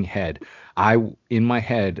fucking head. In my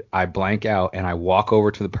head, I blank out and I walk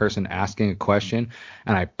over to the person asking a question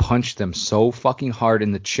and I punch them so fucking hard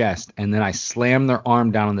in the chest, and then I slam their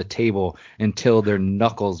arm down on the table until their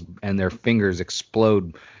knuckles and their fingers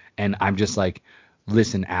explode. And I'm just like,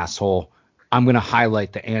 listen, asshole, I'm going to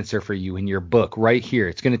highlight the answer for you in your book right here.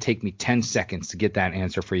 It's going to take me 10 seconds to get that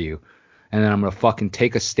answer for you. And then I'm going to fucking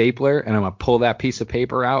take a stapler and I'm going to pull that piece of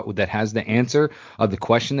paper out that has the answer of the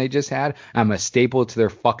question they just had. I'm going to staple it to their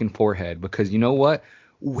fucking forehead, because you know what?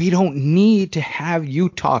 We don't need to have you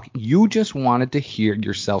talk. You just wanted to hear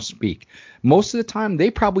yourself speak. Most of the time,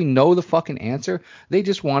 they probably know the fucking answer. They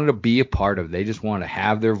just wanted to be a part of it. They just wanted to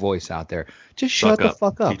have their voice out there. Just shut the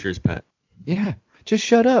fuck up. Teacher's pet. Yeah. Just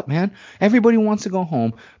shut up, man. Everybody wants to go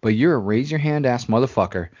home, but you're a raise your hand ass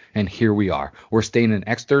motherfucker, and here we are. We're staying an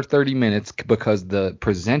extra 30 minutes because the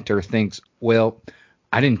presenter thinks, well,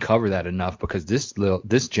 I didn't cover that enough because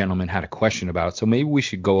this gentleman had a question about it, so maybe we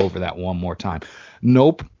should go over that one more time.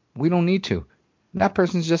 Nope, we don't need to. That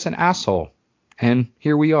person's just an asshole, and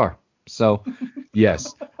here we are. So,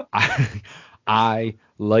 yes, I,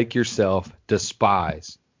 like yourself,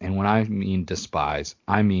 despise, and when I mean despise,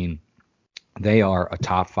 I mean they are a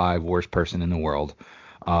top 5 worst person in the world.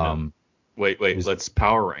 Wait, let's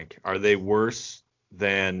power rank. Are they worse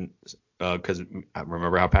than, because I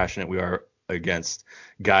remember how passionate we are against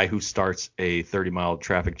guy who starts a 30-mile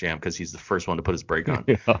traffic jam because he's the first one to put his brake on.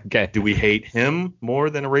 Okay. Do we hate him more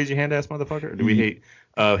than a raise your hand ass motherfucker? Or do we hate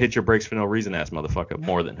hit your brakes for no reason ass motherfucker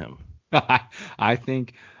more than him? I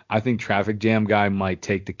think traffic jam guy might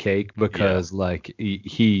take the cake because like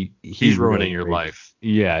he's ruining really your life.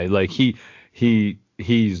 Yeah, like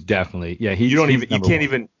he's definitely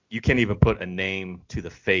you can't even put a name to the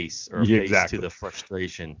face or a face to the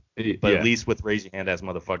frustration. But at least with raise your hand ass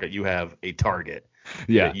motherfucker, you have a target.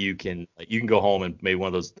 Yeah. That you can go home and maybe one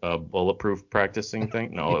of those bulletproof practicing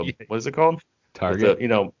thing. No, what is it called? Target.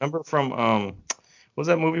 Remember from what was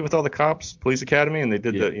that movie with all the cops, Police Academy, and they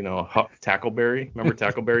did the Tackleberry. Remember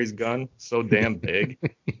Tackleberry's gun? So damn big.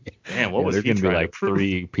 Damn, what was he trying to prove? There's gonna be like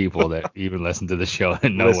 3 people that even listen to the show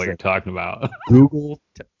and know what you're talking about. Google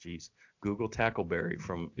Tackleberry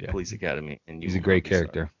from Police Academy, and he's a great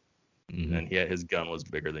character. Mm-hmm. And his gun was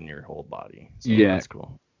bigger than your whole body. So that's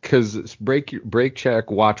cool. Because brake check,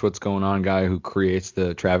 watch what's going on guy who creates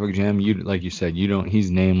the traffic jam. You, like you said, he's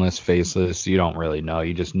nameless, faceless. You don't really know.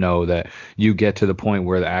 You just know that you get to the point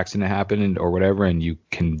where the accident happened or whatever, and you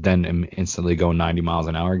can then instantly go 90 miles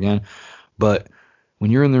an hour again. But when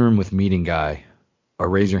you're in the room with meeting guy, or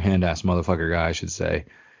raise your hand ass motherfucker guy, I should say,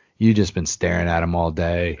 you just been staring at him all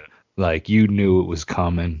day. Like you knew it was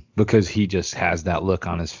coming because he just has that look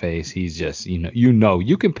on his face. He's just,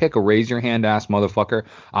 you can pick a raise your hand ass motherfucker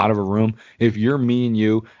out of a room. If you're me and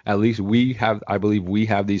you, at least I believe we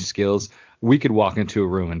have these skills. We could walk into a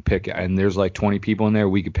room and and there's like 20 people in there.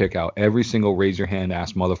 We could pick out every single raise your hand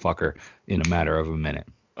ass motherfucker in a matter of a minute.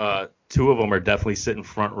 2 of them are definitely sitting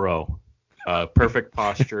front row, perfect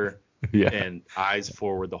posture and eyes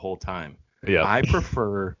forward the whole time. Yeah. I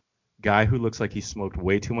prefer guy who looks like he smoked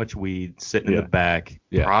way too much weed, sitting in the back,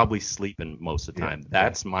 probably sleeping most of the time.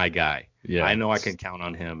 That's my guy. Yeah. I know I can count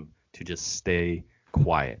on him to just stay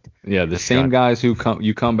quiet. Yeah, the same guys who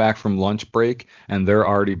come back from lunch break and they're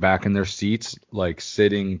already back in their seats, like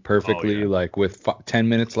sitting perfectly, like with 10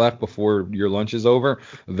 minutes left before your lunch is over,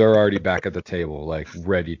 they're already back at the table, like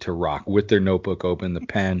ready to rock with their notebook open, the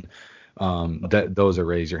pen. Those are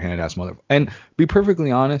raise your hand ass mother. And be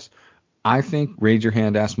perfectly honest, I think raise your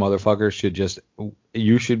hand ass motherfuckers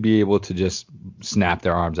you should be able to just snap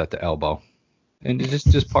their arms at the elbow. And it's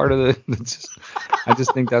just part of I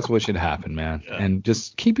just think that's what should happen, man. Yeah. And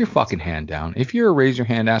just keep your fucking hand down. If you're a raise your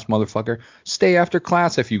hand ass motherfucker, stay after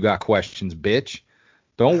class if you got questions, bitch.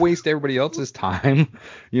 Don't waste everybody else's time.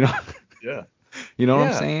 You know? Yeah. You know what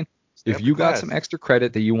I'm saying? Stay if you got some extra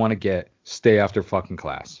credit that you want to get, stay after fucking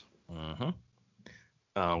class. Uh-huh.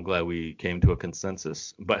 I'm glad we came to a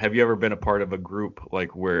consensus. But have you ever been a part of a group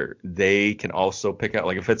like where they can also pick out,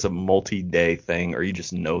 like if it's a multi-day thing or you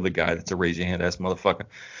just know the guy that's a raise your hand ass motherfucker?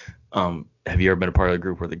 Have you ever been a part of a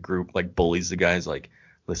group where the group like bullies the guys like,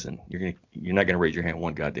 listen, you're not gonna raise your hand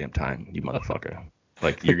one goddamn time, you motherfucker.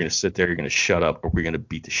 Like you're gonna sit there, you're gonna shut up, or we're gonna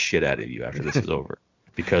beat the shit out of you after this is over.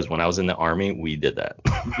 Because when I was in the Army, we did that.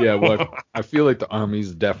 Yeah, well, I feel like the Army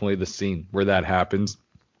is definitely the scene where that happens.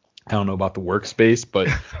 I don't know about the workspace, but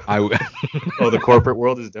the corporate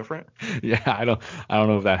world is different. Yeah, I don't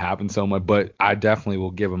know if that happens so much, but I definitely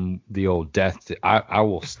will give them the old death. I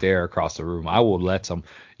will stare across the room. I will let some.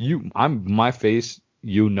 My face.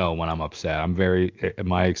 You know when I'm upset.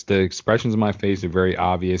 The expressions of my face are very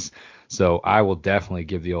obvious. So I will definitely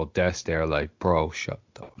give the old death stare. Like, bro, shut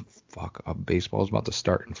the fuck up. Baseball's about to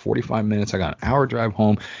start in 45 minutes. I got an hour drive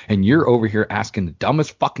home, and you're over here asking the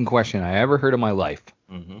dumbest fucking question I ever heard in my life.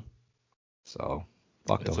 Mm-hmm. So,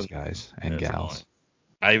 fuck those guys and gals.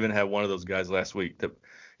 I even had one of those guys last week that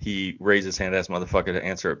he raised his hand ass motherfucker to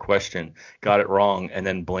answer a question, got it wrong, and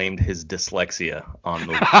then blamed his dyslexia on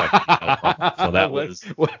the question. So that was...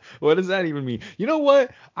 What does that even mean? You know what?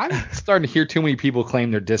 I'm starting to hear too many people claim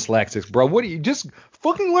they're dyslexics, bro. What do you... Just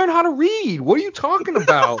fucking learn how to read. What are you talking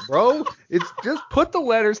about, bro? It's just put the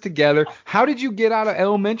letters together. How did you get out of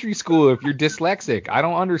elementary school if you're dyslexic? I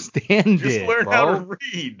don't understand just learn how to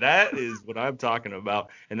read. That is what I'm talking about.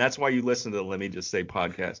 And that's why you listen to the Let Me Just Say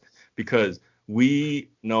podcast, because we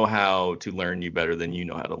know how to learn you better than you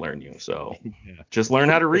know how to learn you. So just learn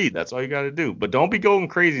how to read. That's all you got to do. But don't be going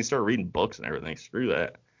crazy and start reading books and everything. Screw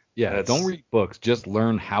that. Yeah, don't read books. Just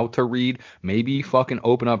learn how to read. Maybe fucking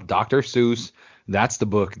open up Dr. Seuss. That's the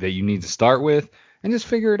book that you need to start with and just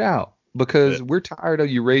figure it out. Because we're tired of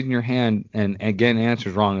you raising your hand and getting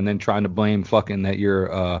answers wrong and then trying to blame fucking that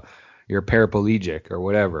you're paraplegic or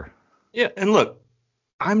whatever. Yeah, and look,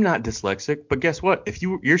 I'm not dyslexic, but guess what? If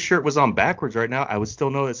your shirt was on backwards right now, I would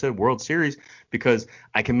still know it said World Series because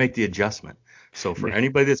I can make the adjustment. So for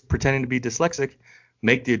anybody that's pretending to be dyslexic,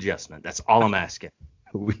 make the adjustment. That's all I'm asking.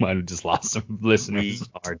 We might have just lost some listeners.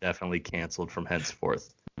 We are definitely canceled from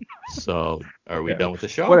henceforth. So are we done with the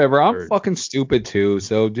show? Whatever. I'm fucking stupid too.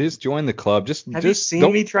 So just join the club. Have you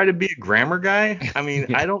seen me try to be a grammar guy? I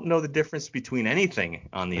mean, I don't know the difference between anything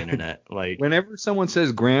on the internet. Like whenever someone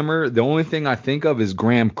says grammar, the only thing I think of is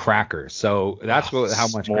graham crackers. So that's how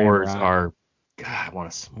much s'mores are. God, I want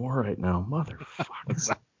a s'more right now,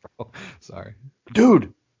 motherfucker. Sorry,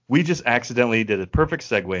 dude. We just accidentally did a perfect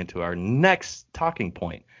segue into our next talking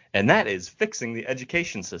point, and that is fixing the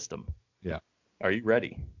education system. Yeah. Are you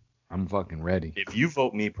ready? I'm fucking ready. If you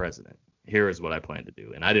vote me president, here is what I plan to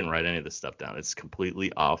do. And I didn't write any of this stuff down. It's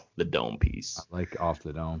completely off the dome piece. I like off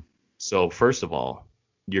the dome. So first of all,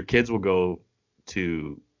 your kids will go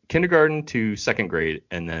to kindergarten to second grade,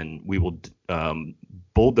 and then we will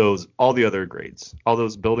bulldoze all the other grades. All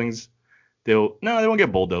those buildings, they won't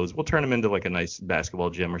get bulldozed. We'll turn them into like a nice basketball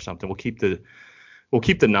gym or something. We'll keep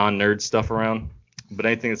the non-nerd stuff around, but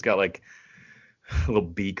anything that's got like little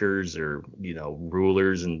beakers or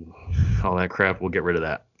rulers and all that crap, we'll get rid of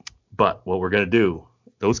that. But what we're gonna do,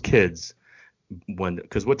 those kids,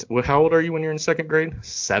 how old are you when you're in second grade?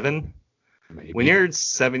 7? Maybe. When you're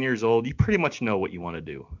 7 years old, you pretty much know what you want to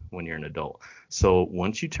do when you're an adult. So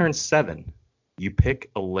once you turn 7, you pick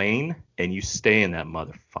a lane and you stay in that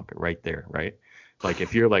motherfucker right there, right? Like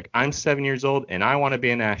if you're like, I'm 7 years old and I want to be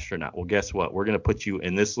an astronaut. Well, guess what? We're gonna put you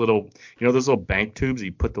in this little, those little bank tubes.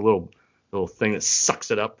 You put the little thing that sucks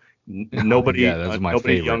it up. Nobody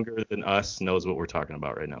younger than us knows what we're talking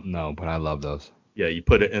about right now. No, but I love those. Yeah, you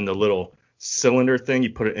put it in the little cylinder thing. You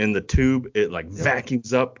put it in the tube, it like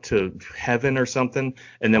vacuums up to heaven or something,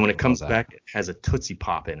 and then when it comes back, it has a Tootsie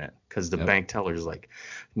Pop in it because the bank teller is like,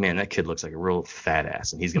 man, that kid looks like a real fat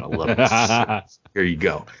ass, and he's gonna love it. Here you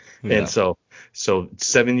go. Yeah. And so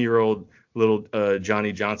 7-year-old little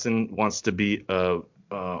Johnny Johnson wants to be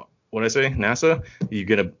what I say, NASA. You're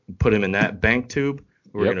gonna put him in that bank tube.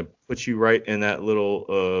 We're gonna put you right in that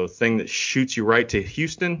little thing that shoots you right to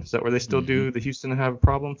Houston. Is that where they still do the Houston have a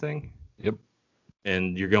problem thing? Yep.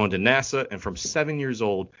 And you're going to NASA, and from 7 years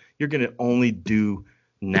old, you're going to only do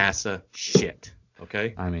NASA shit,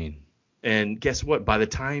 okay? I mean. And guess what? By the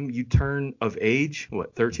time you turn of age,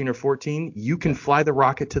 13 or 14, you can fly the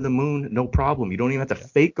rocket to the moon, no problem. You don't even have to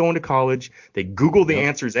fake going to college. They Google the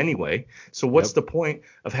answers anyway. So what's the point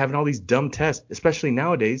of having all these dumb tests, especially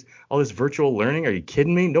nowadays, all this virtual learning? Are you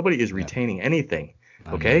kidding me? Nobody is retaining anything,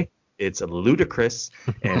 okay? It's ludicrous.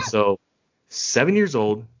 And so 7 years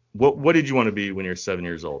old. What did you want to be when you're 7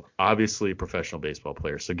 years old? Obviously a professional baseball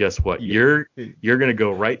player. So guess what? You're going to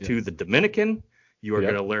go right to the Dominican. You are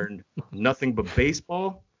going to learn nothing but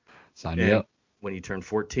baseball. Sign me up. When you turn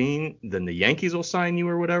 14, then the Yankees will sign you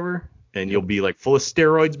or whatever, and you'll be like full of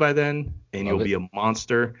steroids by then, and you'll be a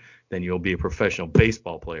monster. Then you'll be a professional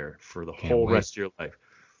baseball player for the whole rest of your life.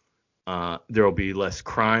 There will be less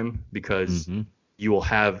crime because you will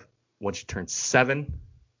have, once you turn 7,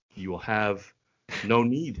 you will have no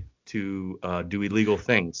need to do illegal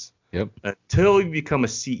things. Yep. Until you become a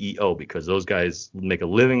CEO, because those guys make a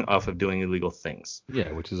living off of doing illegal things.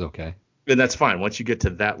 Yeah, which is okay. And that's fine. Once you get to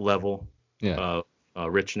that level of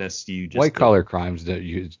richness, you just white collar crimes that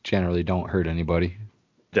you generally don't hurt anybody.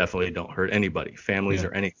 Definitely don't hurt anybody, families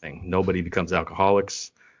or anything. Nobody becomes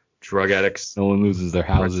alcoholics, drug addicts. No one loses their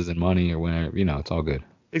houses and money or whatever. It's all good.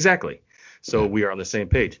 Exactly. So we are on the same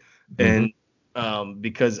page. And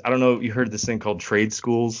because I don't know, you heard this thing called trade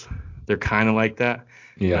schools. They're kind of like that.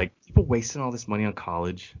 Yeah. Like people wasting all this money on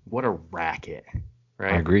college. What a racket,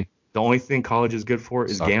 right? I agree. The only thing college is good for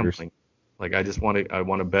is Suckers. gambling. Like I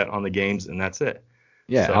want to bet on the games and that's it.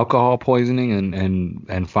 Yeah, so, alcohol poisoning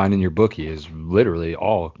and finding your bookie is literally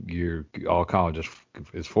all college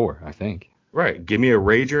is for, I think. Right. Give me a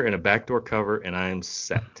rager and a backdoor cover and I am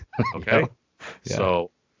set. Okay. Yeah.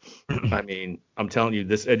 So I mean, I'm telling you,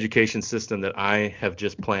 this education system that I have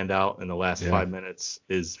just planned out in the last 5 minutes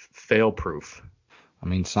is fail-proof. I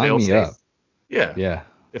mean, sign me up. Yeah. Yeah.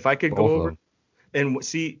 If I could go over and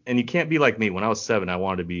see, and you can't be like me. When I was 7, I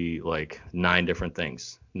wanted to be like 9 different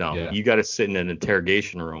things. No, you got to sit in an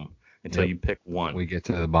interrogation room until you pick one. We get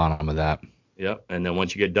to the bottom of that. Yep. And then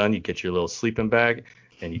once you get done, you get your little sleeping bag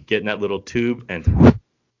and you get in that little tube and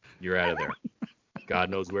you're out of there. God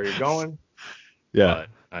knows where you're going. Yeah. But,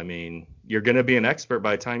 I mean, you're going to be an expert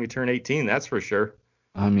by the time you turn 18. That's for sure.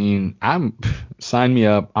 I mean, sign me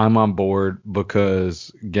up. I'm on board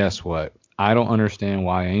because guess what? I don't understand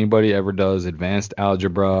why anybody ever does advanced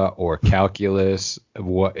algebra or calculus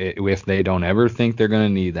if they don't ever think they're going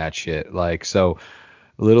to need that shit. Like, so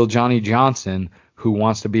little Johnny Johnson who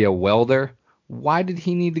wants to be a welder, why did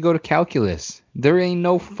he need to go to calculus? There ain't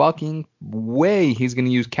no fucking way he's going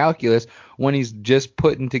to use calculus when he's just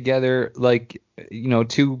putting together like,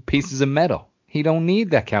 2 pieces of metal. He don't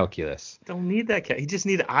need that calculus. Don't need that. He just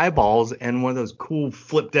need eyeballs and one of those cool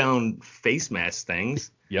flip down face mask things.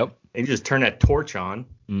 Yep. And you just turn that torch on.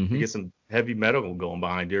 You get some heavy metal going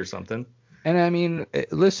behind you or something. And I mean,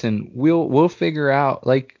 listen, we'll figure out,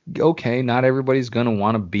 like, okay, not everybody's gonna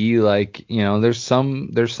want to be like, there's some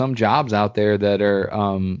jobs out there that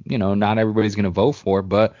are, not everybody's gonna vote for,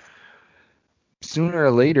 but sooner or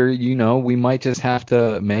later, we might just have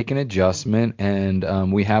to make an adjustment.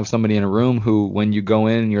 And we have somebody in a room who, when you go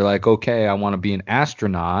in and you're like, okay, I want to be an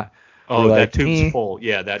astronaut. Oh, that tube's full.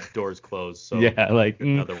 Yeah, that door's closed. So yeah, like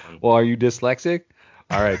another one. Well, are you dyslexic?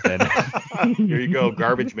 All right then. Here you go,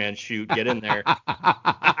 garbage man. Shoot, get in there.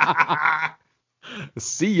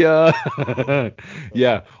 See ya.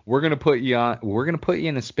 Yeah, we're gonna put you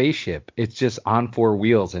in a spaceship. It's just on 4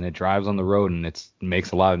 wheels and it drives on the road and it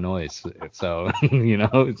makes a lot of noise. So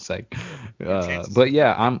it's like, but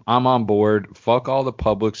yeah, I'm on board. Fuck all the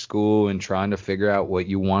public school and trying to figure out what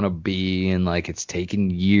you want to be, and like it's taking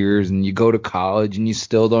years, and you go to college and you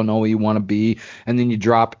still don't know what you want to be, and then you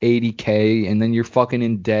drop $80K and then you're fucking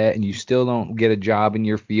in debt and you still don't get a job in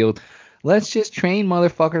your field. Let's just train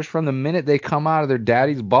motherfuckers from the minute they come out of their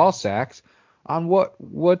daddy's ball sacks on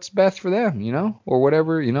what's best for them, or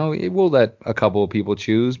whatever, it will let a couple of people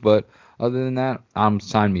choose. But other than that,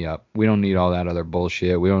 sign me up. We don't need all that other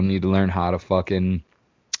bullshit. We don't need to learn how to fucking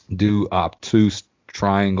do obtuse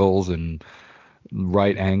triangles and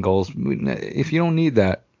right angles. If you don't need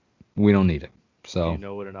that, we don't need it. So you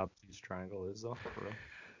know what an obtuse obtuse triangle is, though? For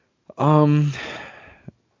real?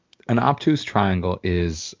 An obtuse triangle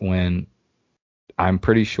is when I'm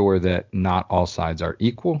pretty sure that not all sides are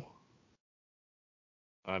equal.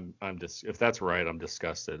 If that's right, I'm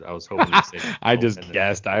disgusted. I was hoping to say I just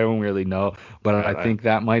guessed. I don't really know, but I think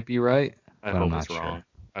that might be right. I hope it's wrong.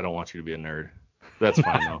 I don't want you to be a nerd. That's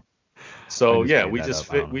fine though. So yeah, we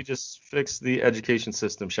just fixed the education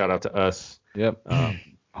system. Shout out to us. Yep.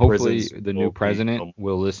 Hopefully the new president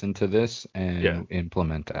will listen to this and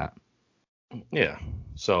implement that. Yeah.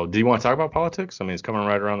 So do you want to talk about politics? I mean, it's coming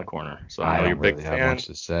right around the corner. So I know you're a big fan. I don't have much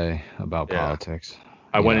to say about politics.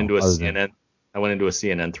 I went into a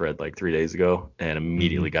CNN thread like 3 days ago and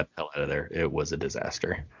immediately got the hell out of there. It was a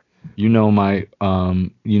disaster. You know my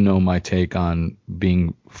take on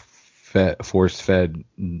being force-fed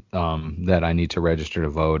that I need to register to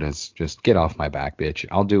vote is just get off my back, bitch.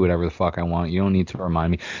 I'll do whatever the fuck I want. You don't need to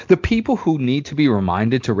remind me. The people who need to be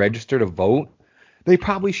reminded to register to vote, they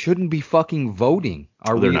probably shouldn't be fucking voting.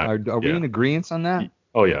 Are we in agreement on that?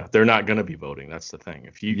 Oh yeah, they're not gonna be voting. That's the thing.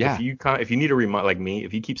 If you need to remind, like me,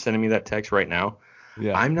 if you keep sending me that text right now,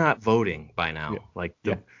 I'm not voting by now. Like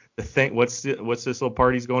the thing, what's this little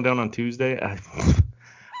party's going down on Tuesday?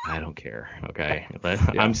 I don't care. Okay,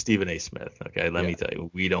 I'm Stephen A. Smith. Okay, let me tell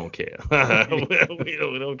you, we don't care. we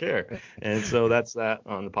don't care. And so that's that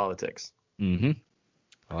on the politics. I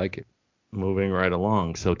like it. Moving right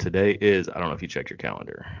along. So today is, I don't know if you checked your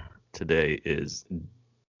calendar. Today is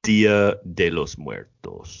Dia de los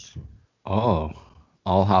Muertos. Oh,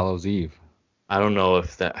 All Hallows Eve. I don't know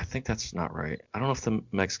if that, I think that's not right. I don't know if the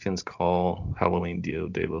Mexicans call Halloween Dia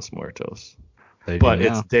de los Muertos. But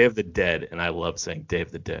it's Day of the Dead, and I love saying Day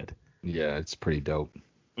of the Dead. Yeah, it's pretty dope.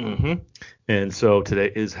 And so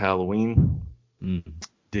today is Halloween.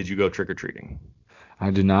 Did you go trick-or-treating?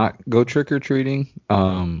 I did not go trick-or-treating.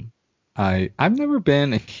 I've never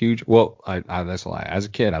been a huge, that's a lie. As a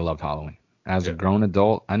kid, I loved Halloween. As a grown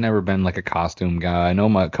adult, I've never been like a costume guy. I know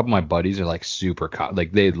a couple of my buddies are like super,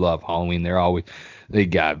 like they love Halloween. They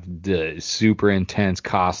got the super intense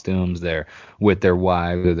costumes. They're with their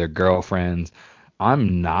wives or their girlfriends.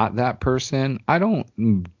 I'm not that person. I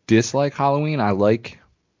don't dislike Halloween. I like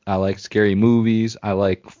scary movies. I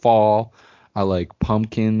like fall. I like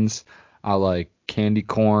pumpkins. I like candy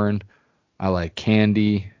corn. I like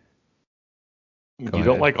candy. You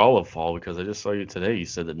don't like all of fall because I just saw you today. You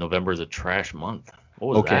said that November is a trash month.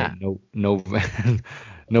 What was that?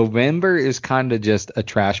 November is kind of just a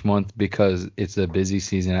trash month because it's a busy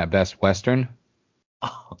season at Best Western.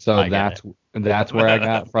 So that's where I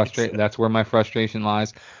got frustrated. That's where my frustration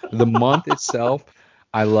lies. The month itself,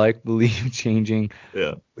 I like the leaf changing.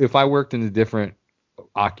 Yeah. If I worked in a different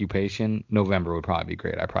occupation, November would probably be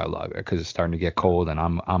great. I probably love it because it's starting to get cold and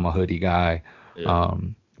I'm a hoodie guy. Yeah.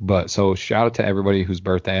 But so shout out to everybody whose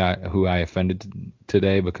birthday who I offended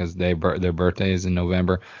today because their birthday is in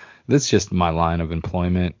November. That's just my line of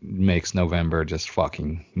employment makes November just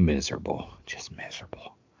fucking miserable. Just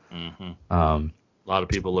miserable. A lot of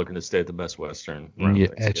people looking to stay at the Best Western.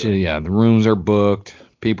 The rooms are booked.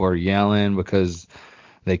 People are yelling because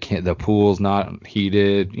they can't. The pool's not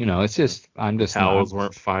heated. You know, it's just towels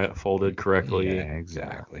weren't folded correctly. Yeah,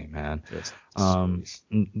 exactly, man.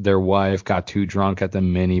 Their wife got too drunk at the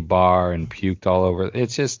mini bar and puked all over.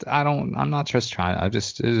 It's just I'm not just trying.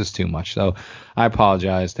 It's just too much. So I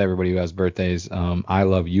apologize to everybody who has birthdays. I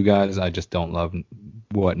love you guys. I just don't love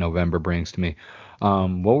what November brings to me.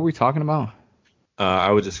 What were we talking about?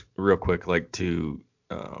 I would just real quick like to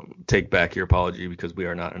take back your apology because we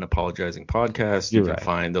are not an apologizing podcast. You can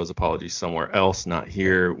find those apologies somewhere else, not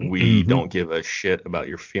here. We don't give a shit about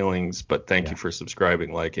your feelings, but thank you for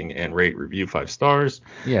subscribing, liking, and rate, review 5 stars.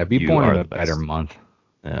 Yeah, be born in a better month.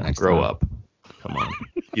 Yeah, grow up. Come on.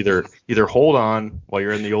 either hold on while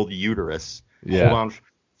you're in the old uterus. Yeah. Hold on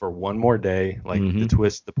for one more day, like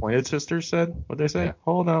the Pointed Sisters said. What'd they say? Yeah.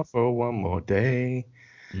 Hold on for one more day.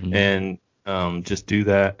 And just do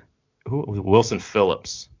that. Wilson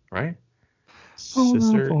Phillips, right? Hold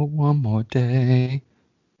on for one more day.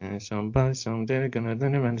 And somebody someday gonna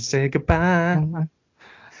learn around to say goodbye.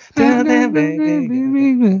 Down there, baby.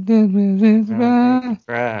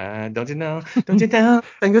 Don't you know? Don't you know?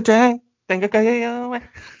 Think you drink. Think you go.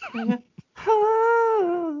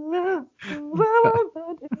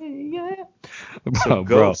 So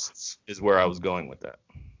Ghosts is where I was going with that.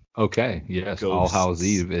 Okay. Yes. Ghosts. All Hallows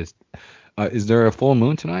Eve is. Is there a full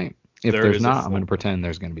moon tonight? If there's not, I'm going to pretend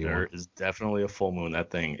there's going to be one. There is definitely a full moon. That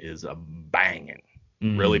thing is a banging,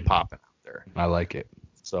 really popping out there. I like it.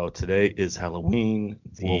 So today is Halloween.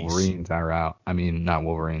 Wolverines are out. I mean, not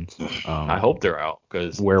Wolverines. I hope they're out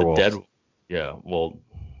because werewolves. Well,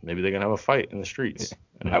 maybe they're gonna have a fight in the streets.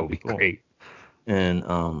 And that would be cool. Great.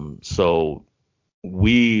 And so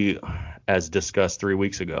we, as discussed 3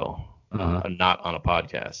 weeks ago, not on a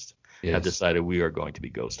podcast, have decided we are going to be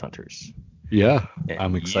ghost hunters. Yeah, and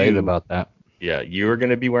I'm excited about that. Yeah, you are going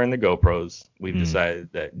to be wearing the GoPros. We've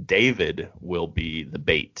decided that David will be the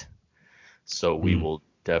bait. So we will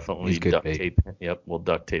definitely duct tape. Yep, we'll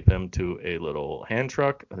duct tape him to a little hand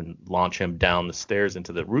truck and launch him down the stairs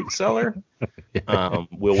into the root cellar.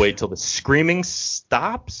 We'll wait till the screaming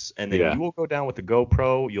stops, and then you will go down with the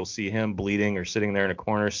GoPro. You'll see him bleeding or sitting there in a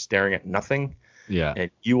corner staring at nothing. Yeah.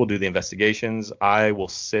 And you will do the investigations. I will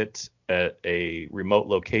sit at a remote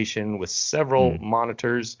location with several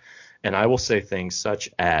monitors, and I will say things such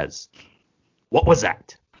as, "What was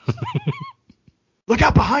that? Look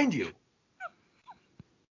out behind you.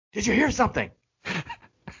 Did you hear something?"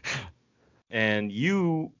 And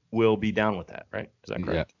you will be down with that, right? Is that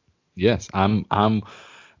correct? Yeah. Yes. I'm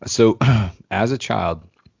so as a child,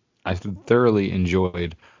 I thoroughly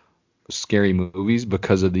enjoyed scary movies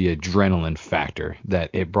because of the adrenaline factor that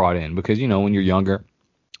it brought in. Because, when you're younger,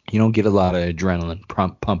 you don't get a lot of adrenaline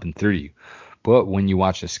pumping through you. But when you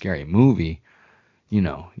watch a scary movie,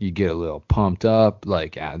 you get a little pumped up,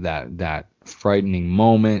 like that frightening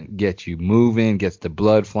moment gets you moving, gets the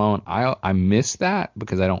blood flowing. I miss that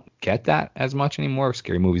because I don't get that as much anymore.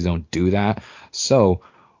 Scary movies don't do that. So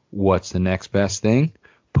what's the next best thing?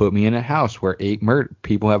 Put me in a house where 8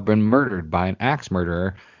 people have been murdered by an axe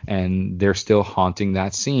murderer, and they're still haunting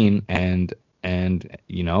that scene. And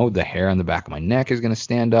the hair on the back of my neck is going to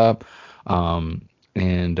stand up.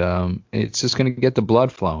 It's just going to get the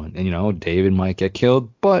blood flowing. And, David might get killed,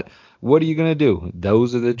 but what are you going to do?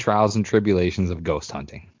 Those are the trials and tribulations of ghost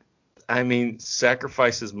hunting. I mean,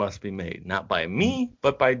 sacrifices must be made, not by me,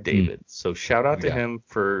 but by David. So shout out to him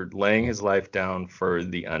for laying his life down for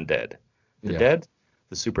the undead. The dead,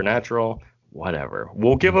 the supernatural, whatever.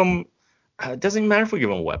 We'll give them. It doesn't even matter if we give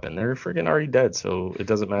them a weapon. They're freaking already dead, so it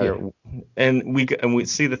doesn't matter. Yeah. And we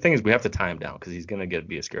see, the thing is, we have to tie him down because he's gonna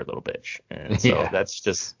be a scared little bitch, and so that's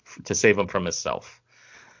just to save him from himself.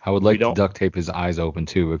 I would like to duct tape his eyes open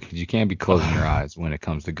too, because you can't be closing your eyes when it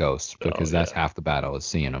comes to ghosts, because that's half the battle is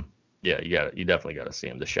seeing them. Yeah, you definitely got to see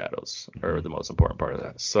him. The shadows are the most important part of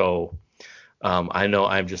that. So. I know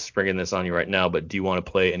I'm just springing this on you right now, but do you want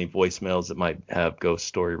to play any voicemails that might have ghost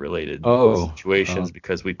story related situations?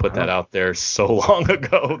 Because we put that out there so long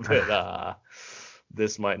ago that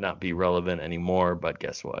this might not be relevant anymore. But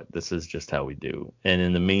guess what? This is just how we do. And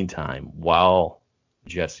in the meantime, while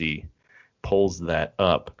Jesse pulls that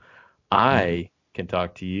up, I can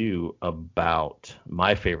talk to you about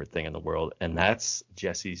my favorite thing in the world, and that's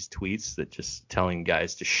Jesse's tweets that just telling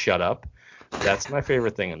guys to shut up. That's my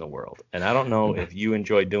favorite thing in the world. And I don't know if you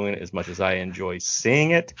enjoy doing it as much as I enjoy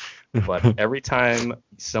seeing it, but every time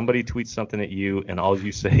somebody tweets something at you and all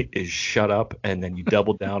you say is shut up, and then you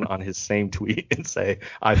double down on his same tweet and say,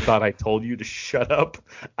 "I thought I told you to shut up."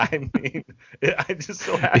 I mean, I'm just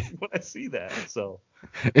so happy when I see that. So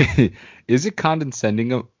is it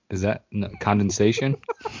condescending? Is that condensation?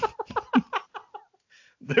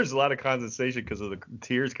 There's a lot of condensation because of the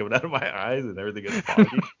tears coming out of my eyes and everything is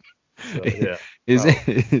foggy. So, yeah. Is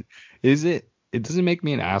it? It doesn't make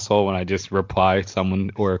me an asshole when I just reply someone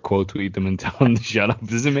or quote tweet them and tell them to shut up.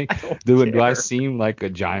 Does it make? Do I seem like a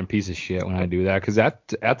giant piece of shit when I do that? Because at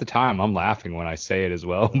the time I'm laughing when I say it as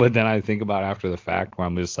well, but then I think about after the fact where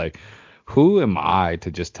I'm just like, who am I to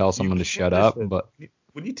just tell someone to shut up? But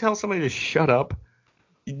when you tell somebody to shut up,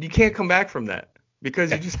 you can't come back from that.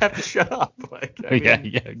 Because you just have to shut up. Like, I mean,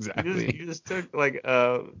 yeah, exactly. You just took like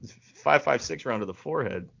a 5.56 round to the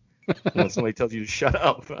forehead. When somebody tells you to shut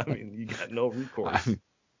up, I mean, you got no recourse.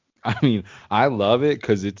 I mean, I love it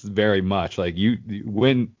because it's very much like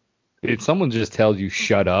if someone just tells you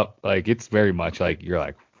shut up, like it's very much like you're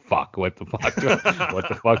like, fuck, what the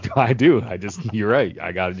fuck do I do? You're right.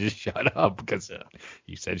 I gotta just shut up because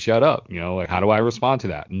you said shut up. Like how do I respond to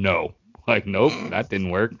that? No. Like nope, that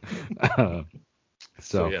didn't work.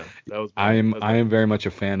 So yeah, I am very much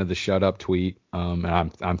a fan of the shut up tweet, and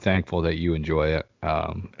I'm thankful that you enjoy it,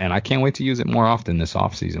 and I can't wait to use it more often this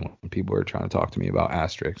off season when people are trying to talk to me about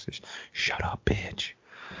asterisks. Just, shut up, bitch.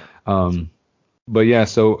 But yeah,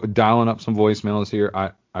 so dialing up some voicemails here.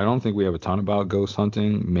 I don't think we have a ton about ghost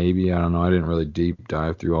hunting. Maybe, I don't know. I didn't really deep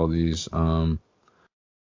dive through all these, but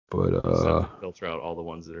filter out all the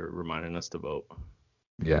ones that are reminding us to vote.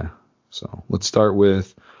 Yeah. So let's start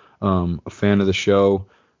with a fan of the show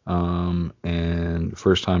and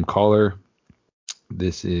first time caller.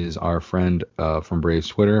 This is our friend from Braves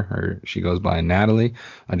Twitter. She goes by Natalie.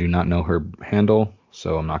 I do not know her handle,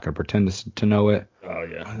 so I'm not going to pretend to know it. Oh,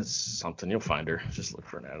 yeah. It's something. You'll find her. Just look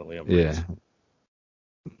for Natalie. Yeah.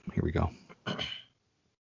 Here we go.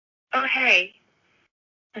 Oh, hey.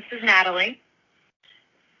 This is Natalie.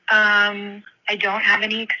 I don't have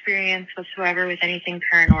any experience whatsoever with anything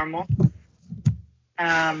paranormal.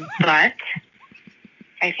 But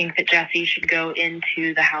I think that Jesse should go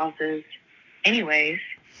into the houses anyways,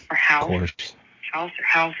 or house. Of course. House or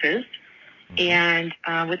houses. And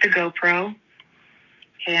with the GoPro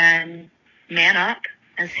and man up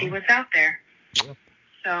and see what's out there. Yeah.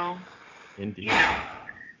 So, Indeed. you know,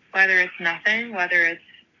 whether it's nothing, whether it's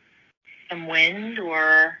some wind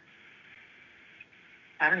or,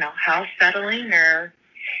 I don't know, house settling, or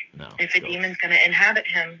if a demon's going to inhabit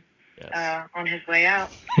him on his way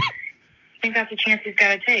out. I think that's a chance he's got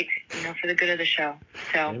to take, you know, for the good of the show.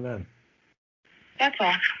 So, Amen. That's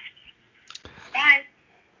all. Bye.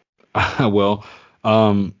 Well,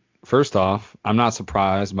 first off, I'm not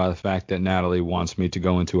surprised by the fact that Natalie wants me to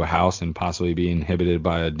go into a house and possibly be inhibited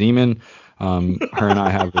by a demon. Her and I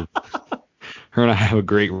have a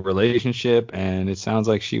great relationship, and it sounds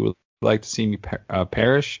like she would like to see me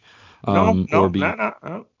perish. I don't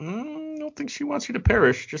think she wants you to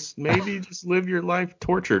perish. Just maybe just live your life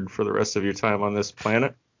tortured for the rest of your time on this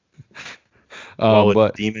planet. While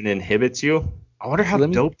a demon inhibits you. I wonder how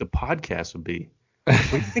dope the podcast would be. What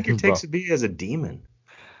do you think your takes would be as a demon?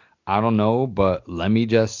 I don't know, but let me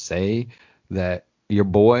just say that your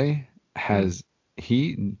boy has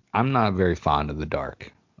I'm not very fond of the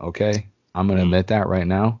dark. Okay, I'm gonna admit that right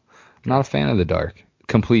now. I'm not a fan of the dark.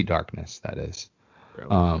 Complete darkness, that is.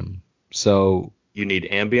 Really? So you need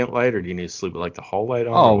ambient light, or do you need to sleep with like the hall light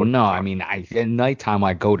on? Oh no, I mean, at nighttime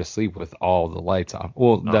I go to sleep with all the lights off.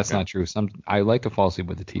 Well, that's not true. I like to fall asleep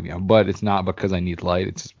with the TV on, but it's not because I need light.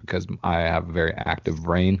 It's just because I have a very active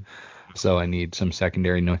brain, so I need some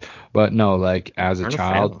secondary noise. But no, like as a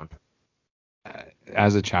child,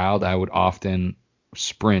 I would often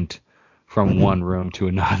sprint from one room to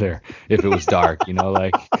another if it was dark, you know,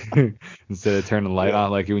 like instead of turning the light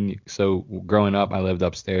on. Like so growing up, I lived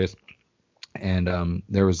upstairs. And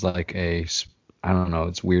there was like I don't know,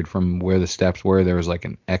 it's weird, from where the steps were, there was like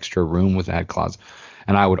an extra room with that closet.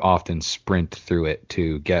 And I would often sprint through it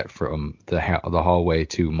to get from the hallway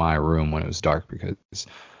to my room when it was dark, because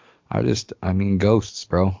ghosts,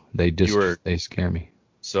 bro. They scare me.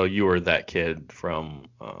 So you were that kid from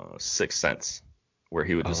Sixth Sense, where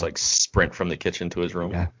he would just like sprint from the kitchen to his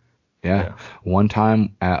room? Yeah. One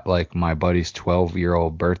time at like my buddy's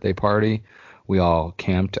 12-year-old birthday party, we all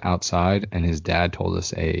camped outside, and his dad told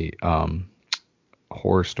us a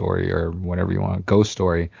horror story, or whatever you want, ghost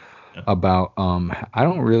story, about I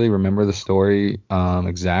don't really remember the story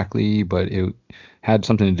exactly, but it had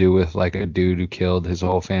something to do with like a dude who killed his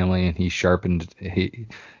whole family, and he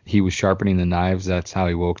was sharpening the knives. That's how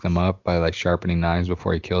he woke them up, by like sharpening knives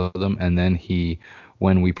before he killed them. And then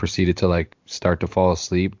when we proceeded to like start to fall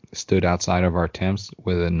asleep, stood outside of our tents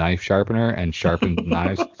with a knife sharpener and sharpened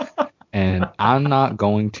knives. And I'm not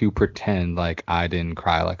going to pretend like I didn't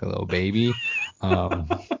cry like a little baby,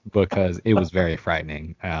 because it was very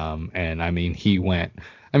frightening. And I mean,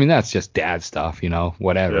 that's just dad stuff, you know,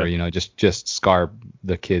 whatever, you know, just scar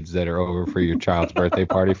the kids that are over for your child's birthday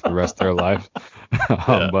party for the rest of their life.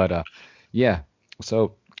 But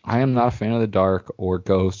so I am not a fan of the dark or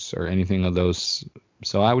ghosts or anything of those.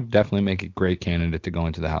 So I would definitely make a great candidate to go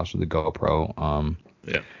into the house with a GoPro.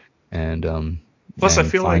 Plus, I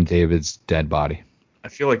feel find like David's dead body. I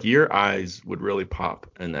feel like your eyes would really pop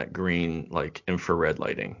in that green, like infrared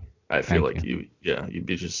lighting. I feel like you'd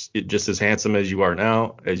be just as handsome as you are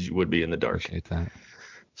now as you would be in the dark. Appreciate that.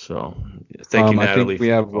 So thank you, Natalie.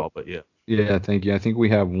 Yeah, thank you. I think we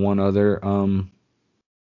have one other.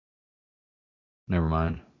 Never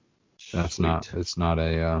mind. That's Sweet. It's not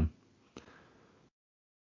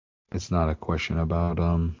a question about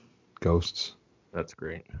ghosts. That's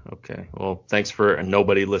great. Okay. Well, thanks for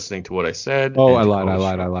nobody listening to what I said. Oh, I lied.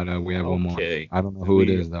 We have one more. I don't know who it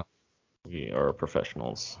is, though. We are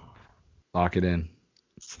professionals. Lock it in.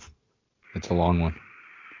 It's a long one.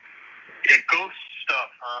 Yeah, ghost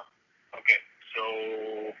stuff, huh? Okay. So,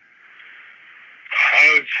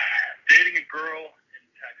 I was dating a girl in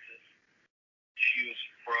Texas. She was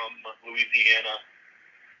from Louisiana.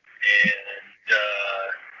 And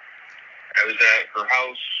I was at her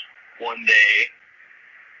house one day.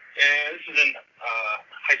 And this was in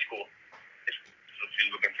high school. So she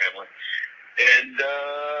was with her family. And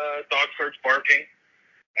dog starts barking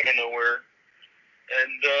out of nowhere.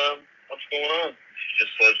 And what's going on? She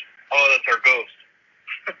just says, "Oh, that's our ghost."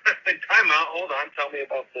 Time out. Hold on. Tell me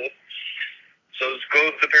about this. So this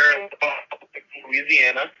ghost apparently from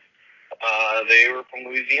Louisiana. They were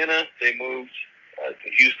from Louisiana. They moved to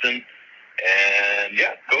Houston, and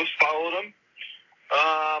yeah, ghosts followed him.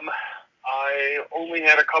 I only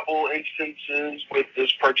had a couple instances with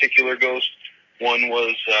this particular ghost. One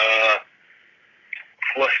was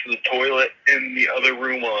flushed the toilet in the other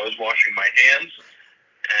room while I was washing my hands,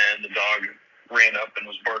 and the dog ran up and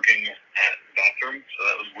was barking at the bathroom, so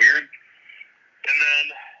that was weird. And then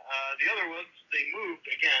the other ones, they moved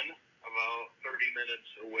again about 30 minutes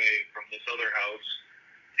away from this other house,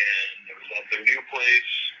 and it was at their new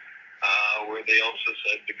place, where they also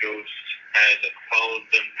said the ghost had followed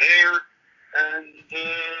them there, and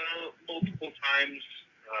multiple times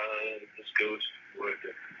this ghost would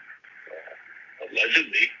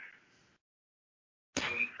allegedly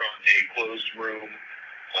from a closed room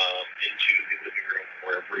into the living room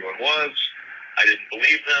where everyone was. I didn't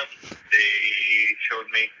believe them. They showed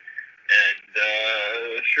me,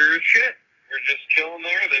 and sure as shit, we're just chilling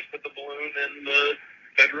there. They put the balloon in the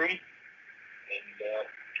bedroom and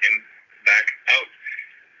came back out.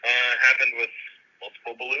 Happened with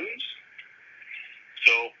multiple balloons.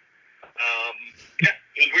 So, yeah,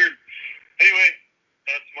 it was weird. Anyway,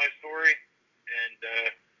 that's my story, and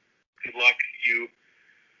good luck, you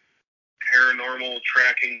paranormal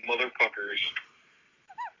tracking motherfuckers.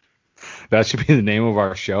 That should be the name of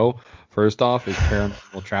our show. First off, is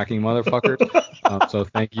Paranormal Tracking Motherfuckers. So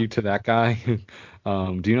thank you to that guy. Do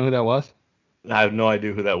you know who that was? I have no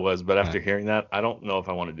idea who that was, but after hearing that, I don't know if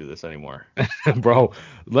I want to do this anymore. Bro,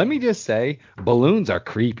 let me just say, balloons are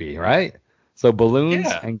creepy, right? So balloons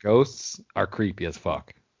and ghosts are creepy as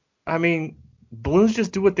fuck. I mean, balloons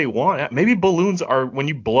just do what they want. Maybe balloons are, when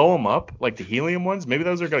you blow them up, like the helium ones, maybe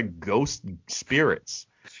those are like ghost spirits.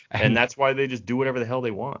 And that's why they just do whatever the hell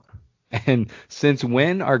they want. And since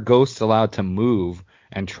when are ghosts allowed to move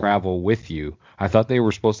and travel with you? I thought they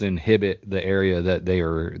were supposed to inhibit the area that they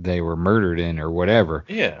were murdered in or whatever.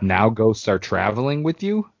 Yeah. Now ghosts are traveling with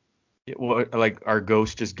you? Yeah, well, like, are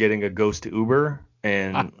ghosts just getting a ghost Uber?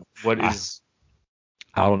 And I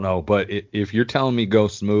don't know, but if you're telling me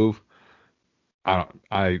ghosts move,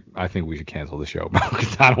 I think we should cancel the show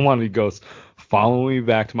because I don't want any ghosts following me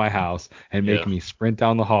back to my house and making me sprint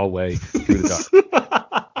down the hallway through the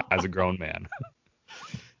dark as a grown man.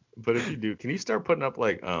 But if you do, can you start putting up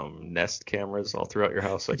like Nest cameras all throughout your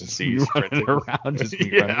house so I can see you sprinting around? Just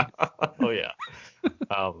yeah. Oh yeah.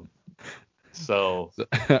 So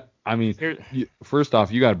I mean, first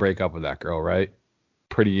off, you got to break up with that girl, right?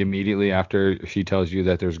 Pretty immediately after she tells you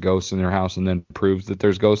that there's ghosts in her house and then proves that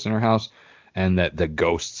there's ghosts in her house and that the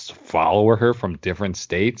ghosts follow her from different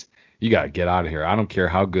states. You got to get out of here. I don't care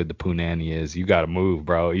how good the punani is. You got to move,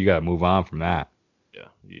 bro. You got to move on from that.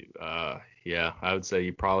 Yeah. Yeah, I would say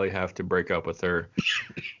you probably have to break up with her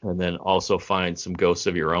and then also find some ghosts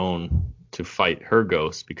of your own to fight her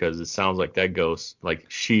ghost, because it sounds like that ghost, like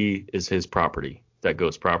she is his property, that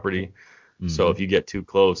ghost property. Mm-hmm. So if you get too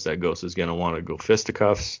close, that ghost is going to want to go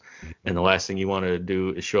fisticuffs. And the last thing you want to do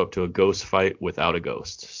is show up to a ghost fight without a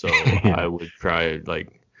ghost. So I would try,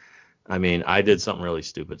 I did something really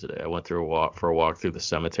stupid today. I went for a walk through the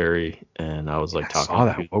cemetery, and I was like talking. I saw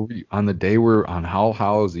that. What were you, on the day we're on All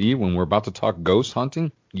Hallows Eve when we're about to talk ghost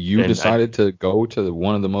hunting? You decided to go to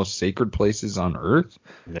one of the most sacred places on earth?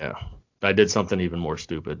 Yeah. I did something even more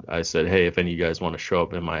stupid. I said, hey, if any of you guys want to show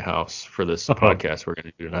up in my house for this podcast we're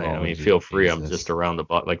going to do tonight, feel free. I'm just around the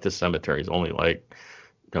block. Like, this cemetery is only like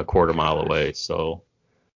a quarter mile away. So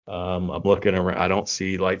I'm looking around. I don't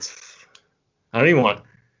see lights. I don't even want.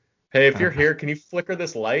 Hey, if you're here, can you flicker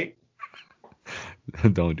this light?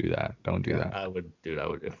 Don't do that. Don't do that. I would.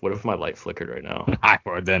 What if my light flickered right now?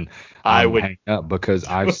 I would hang up, because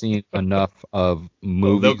I've seen enough of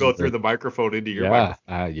movies. They'll go through the microphone into your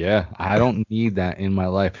microphone. Yeah. I don't need that in my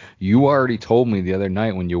life. You already told me the other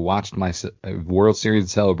night when you watched my World Series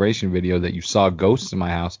celebration video that you saw ghosts in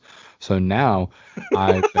my house. So now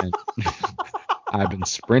I've been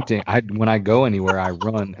sprinting. When I go anywhere, I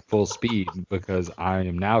run at full speed because I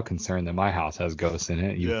am now concerned that my house has ghosts in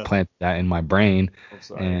it. You planted that in my brain,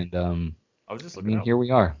 and I was just looking. Here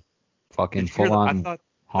we are, fucking full on I thought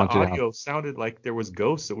haunted. The audio sounded like there was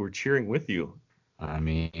ghosts that were cheering with you. I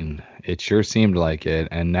mean, it sure seemed like it,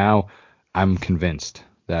 and now I'm convinced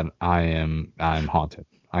that I'm haunted.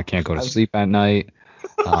 I can't go to sleep at night.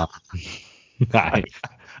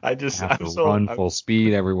 I have to run full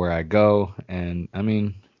speed everywhere I go, and I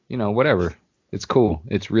mean, whatever. It's cool.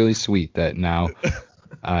 It's really sweet that now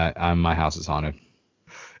my house is haunted.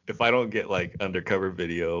 If I don't get like undercover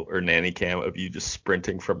video or nanny cam of you just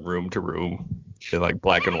sprinting from room to room in like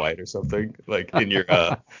black and white or something, like in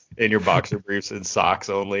your boxer briefs and socks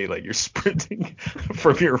only, like you're sprinting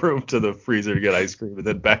from your room to the freezer to get ice cream and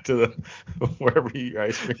then back to the wherever you eat your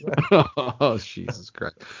ice cream at. Oh, Jesus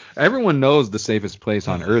Christ. Everyone knows the safest place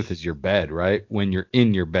on earth is your bed, right? When you're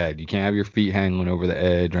in your bed. You can't have your feet hanging over the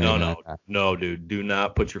edge or anything like that. No, dude. Do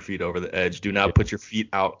not put your feet over the edge. Do not put your feet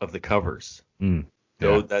out of the covers.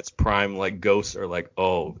 That's prime, like ghosts are like,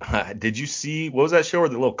 oh, did you see, what was that show where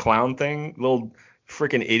the little clown thing, little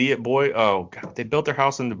freaking idiot boy? Oh, God, they built their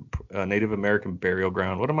house in the Native American burial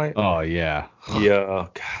ground. What am I? Oh, yeah. Yeah.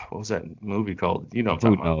 God, what was that movie called? You know what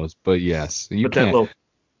I'm talking about. Who knows? But yes.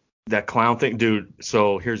 That clown thing, dude.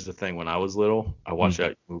 So here's the thing. When I was little, I watched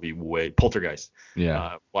that movie Poltergeist.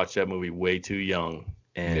 Yeah. Watched that movie way too young.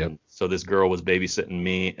 And so this girl was babysitting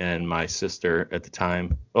me and my sister at the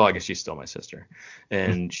time. Well, I guess she's still my sister.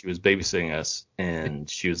 And she was babysitting us. And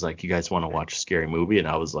she was like, you guys want to watch a scary movie? And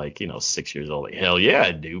I was like, 6 years old. Like, hell yeah,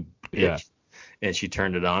 I do, bitch. Yeah. And she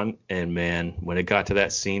turned it on. And, man, when it got to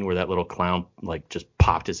that scene where that little clown, like, just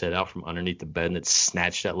popped his head out from underneath the bed and it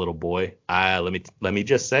snatched that little boy, let me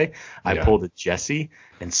just say, I pulled a Jesse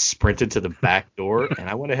and sprinted to the back door. And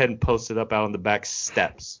I went ahead and posted up out on the back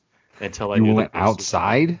steps. Until you went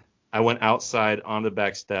outside? I went outside on the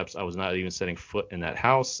back steps. I was not even setting foot in that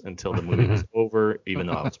house until the movie was over, even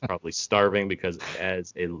though I was probably starving because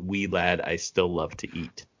as a wee lad, I still love to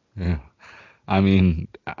eat. Yeah. I mean,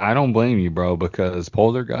 I don't blame you, bro, because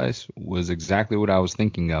Poltergeist was exactly what I was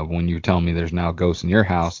thinking of when you tell me there's now ghosts in your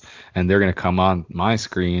house and they're going to come on my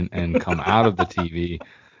screen and come out of the TV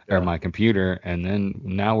or my computer, and then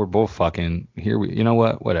now we're both fucking here. You know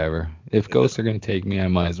what? Whatever. If ghosts are gonna take me, I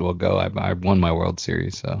might as well go. I won my World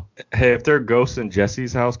Series, so. Hey, if there are ghosts in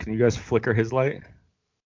Jesse's house, can you guys flicker his light?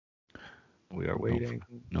 We are waiting.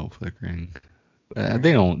 No flickering.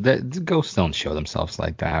 They don't. The ghosts don't show themselves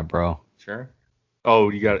like that, bro. Sure. Oh,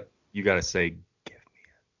 you gotta say, give me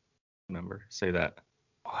a. Remember, say that.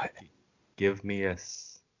 What? Give me a.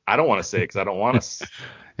 I don't want to say it because I don't want to.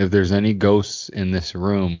 If there's any ghosts in this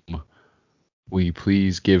room, will you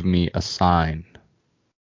please give me a sign?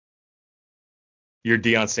 Your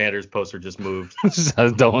Deion Sanders poster just moved.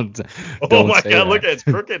 don't oh my God! That. Look at it. It's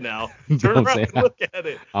crooked now. Turn around and look at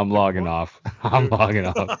it. I'm logging off. Logging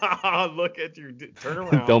off. Look at you. Turn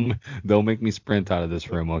around. Don't make me sprint out of this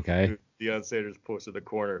room, okay? Deion Sanders poster in the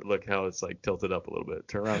corner. Look how it's like tilted up a little bit.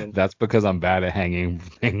 Turn around. That's because I'm bad at hanging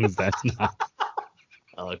things. That's not.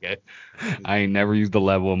 Okay. I ain't never used a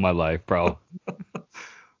level in my life, bro.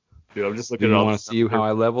 Dude, I'm just looking at all. You want to see how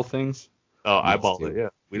I level things? Oh, eyeball it. Yeah.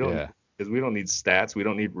 We don't. Because we don't need stats. We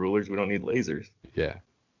don't need rulers. We don't need lasers. Yeah.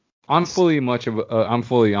 I'm fully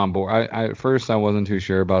on board. I at first I wasn't too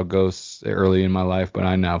sure about ghosts early in my life, but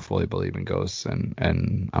I now fully believe in ghosts, and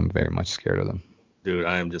I'm very much scared of them. Dude,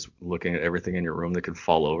 I am just looking at everything in your room that could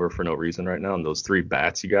fall over for no reason right now, and those 3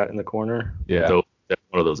 bats you got in the corner. Yeah.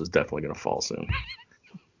 One of those is definitely gonna fall soon.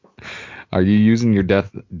 Are you using your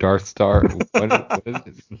Darth Star? What is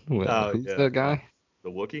it? Who's that guy?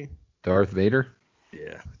 The Wookiee? Darth Vader?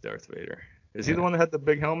 Yeah, Darth Vader. Is he the one that had the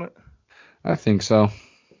big helmet? I think so.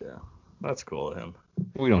 Yeah, that's cool of him.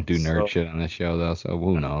 We don't do nerd shit on this show, though, so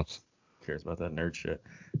who knows? Who cares about that nerd shit?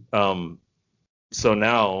 So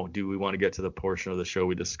now, do we want to get to the portion of the show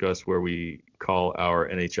we discussed where we call our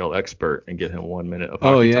NHL expert and get him 1 minute of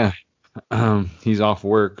hockey yeah. He's off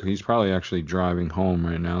work. He's probably actually driving home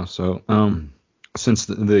right now. So, since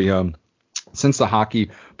the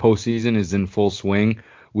hockey postseason is in full swing,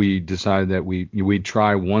 we decided that we'd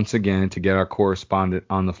try once again to get our correspondent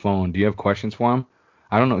on the phone. Do you have questions for him?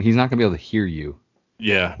 I don't know. He's not gonna be able to hear you.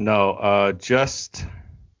 Yeah. No. Just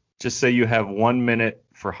say you have 1 minute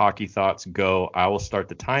for hockey thoughts. Go. I will start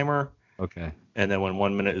the timer. Okay. And then when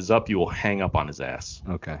 1 minute is up, you will hang up on his ass.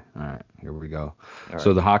 Okay. All right. Here we go.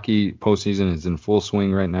 So the hockey postseason is in full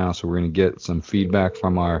swing right now. So we're going to get some feedback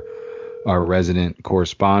from our resident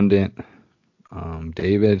correspondent,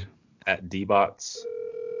 David. At DBots.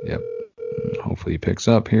 Yep. Hopefully he picks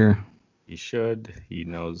up here. He should. He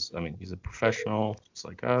knows. I mean, he's a professional just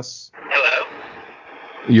like us. Hello?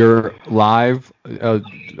 You're live.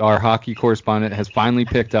 Our hockey correspondent has finally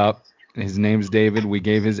picked up. His name's David. We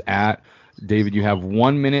gave his @ David, you have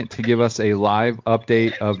 1 minute to give us a live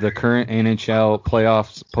update of the current NHL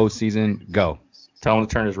playoffs postseason. Go. Tell him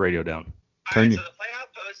to turn his radio down. So the playoff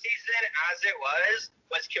postseason, as it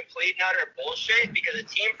was complete and utter bullshit because a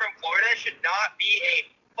team from Florida should not be a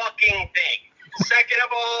fucking thing. Second of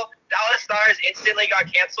all, Dallas Stars instantly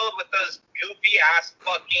got canceled with those goofy ass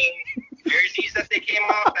fucking jerseys that they came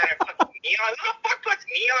off that are fucking neon. Who the fuck puts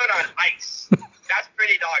neon on ice? That's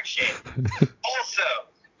pretty dog shit. Also,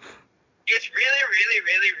 it's really, really,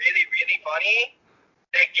 really, really, really funny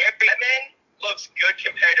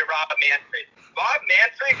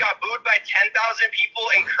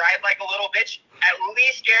cried like a little bitch, at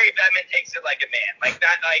least Gary Bettman takes it like a man. Like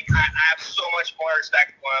that, like I have so much more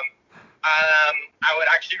respect for him. I would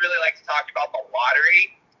actually really like to talk about the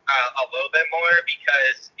lottery a little bit more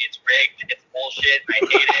because it's rigged, it's bullshit, I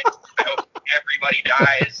hate it. I hope everybody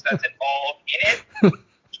dies that's involved in it.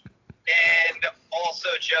 And also,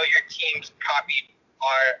 Joe, your team's copied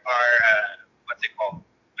our what's it called?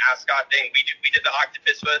 Mascot thing. We did the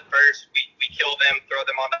octopus first. We kill them, throw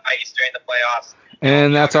them on the ice during the playoffs.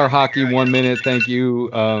 And that's our hockey 1 minute. Thank you,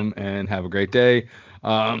 and have a great day.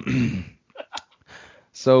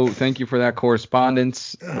 So thank you for that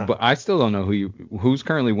correspondence. But I still don't know who's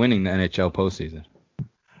currently winning the NHL postseason.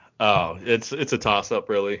 Oh, it's a toss up,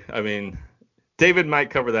 really. I mean, David might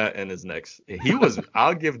cover that in his next.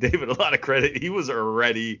 I'll give David a lot of credit. He was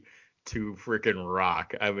ready to freaking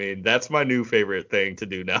rock. I mean, that's my new favorite thing to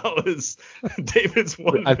do now is David's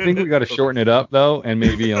 1 minute. I think we got to shorten it up though, and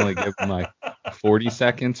maybe only give him like 40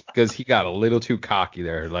 seconds because he got a little too cocky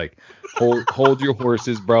there. Like, hold your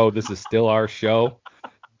horses, bro. This is still our show.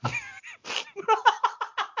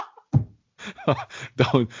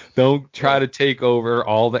 Don't try to take over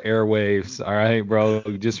all the airwaves. All right, bro.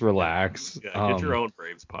 Just relax. Yeah, get your own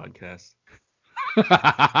Braves podcast.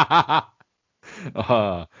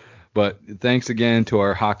 But thanks again to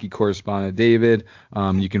our hockey correspondent, David.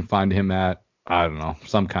 You can find him at, I don't know,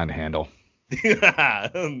 some kind of handle.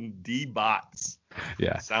 D-Bots.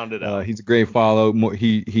 Yeah. Sound it out. He's a great follow.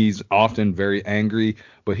 He's often very angry,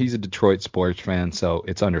 but he's a Detroit sports fan, so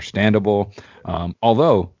it's understandable.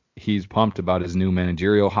 Although he's pumped about his new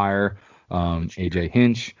managerial hire, AJ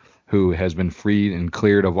Hinch, who has been freed and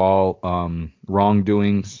cleared of all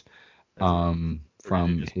wrongdoings from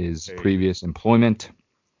his previous employment.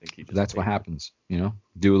 That's what happens,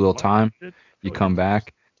 Do a little time, you come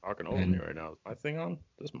back. Talking over me right now. Is my thing on?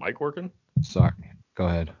 Is this mic working? Sorry. Go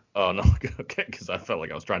ahead. Oh, no. Okay, because I felt like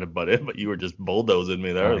I was trying to butt in, but you were just bulldozing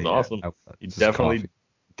me there. It was awesome. You definitely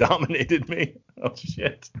dominated me. Oh,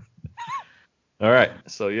 shit. All right.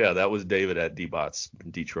 So, yeah, that was David at D-Bots,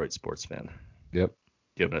 Detroit sports fan. Yep.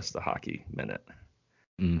 Giving us the hockey minute.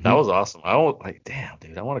 Mm-hmm. That was awesome. Damn,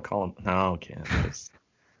 dude, I want to call him. No, I can't.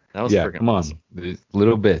 That was freaking awesome.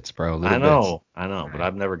 Little bits, bro. I know, but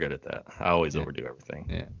I'm never good at that. I always overdo everything.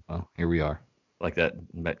 Yeah. Well, here we are. Like that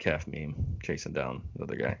Metcalf meme chasing down the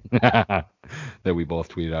other guy. That we both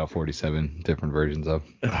tweeted out 47 different versions of.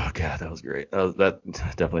 Oh, God, that was great. That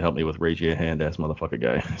definitely helped me with raise your hand ass motherfucker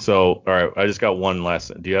guy. So, all right, I just got one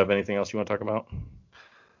last. Do you have anything else you want to talk about?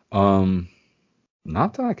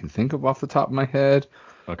 Not that I can think of off the top of my head.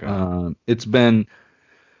 Okay. It's been.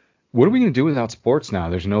 What are we going to do without sports now?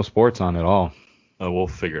 There's no sports on at all. We'll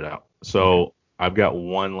figure it out. So I've got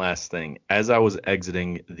one last thing. As I was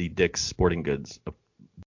exiting the Dick's Sporting Goods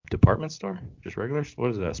department store, just regular,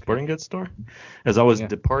 what is that, sporting goods store? As I was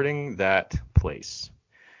departing that place,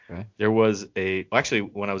 there was actually,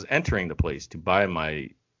 when I was entering the place to buy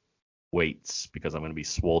my weights, because I'm going to be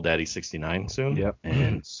Swole Daddy 69 soon. Yep.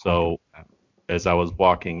 And so as I was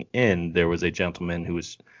walking in, there was a gentleman who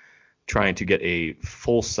was trying to get a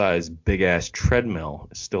full-size, big-ass treadmill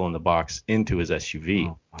still in the box into his SUV.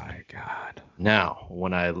 Oh, my God. Now,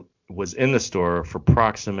 when I was in the store for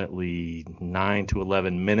approximately 9 to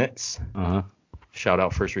 11 minutes, shout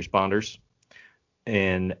out first responders,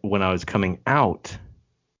 and when I was coming out,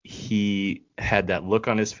 he had that look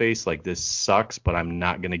on his face like, this sucks, but I'm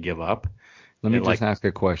not going to give up. Let me just ask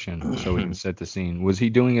a question so we can set the scene. Was he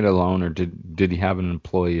doing it alone, or did he have an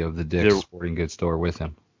employee of the Dick's Sporting Goods store with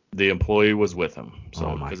him? The employee was with him,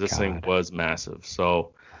 so because this thing was massive.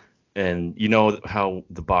 So, and you know how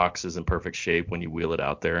the box is in perfect shape when you wheel it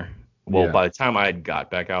out there. Well, by the time I had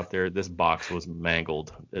got back out there, this box was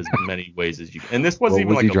mangled as many ways as you. And this wasn't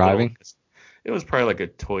even like driving. It was probably like a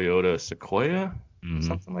Toyota Sequoia,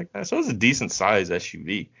 something like that. So it was a decent size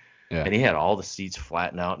SUV. Yeah. And he had all the seats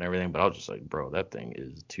flattened out and everything, but I was just like, bro, that thing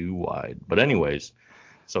is too wide. But anyways.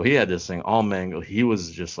 So he had this thing all mangled. He was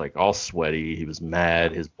just like all sweaty. He was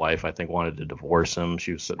mad. His wife, I think, wanted to divorce him.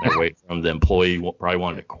 She was sitting there waiting for him. The employee probably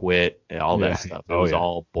wanted to quit and all that stuff. It was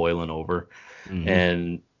all boiling over. Mm-hmm.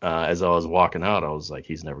 And as I was walking out, I was like,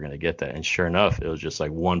 he's never going to get that. And sure enough, it was just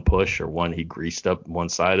like one push or one. He greased up one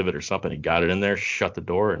side of it or something. He got it in there, shut the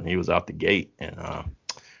door, and he was out the gate. And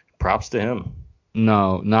props to him.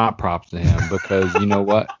 No, not props to him, because you know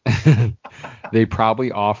what? They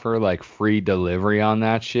probably offer like free delivery on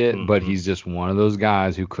that shit, but he's just one of those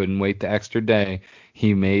guys who couldn't wait the extra day.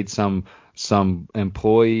 He made some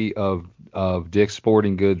employee of Dick's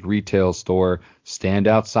Sporting Goods retail store stand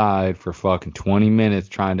outside for fucking 20 minutes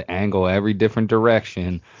trying to angle every different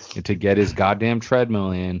direction to get his goddamn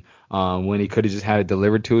treadmill in, when he could have just had it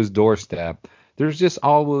delivered to his doorstep. there's just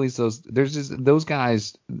always those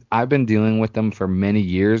guys. I've been dealing with them for many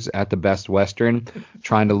years at the Best Western,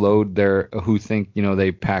 trying to load who think,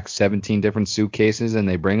 they pack 17 different suitcases and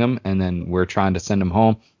they bring them, and then we're trying to send them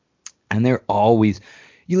home. And they're always,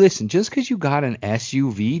 you listen, just because you got an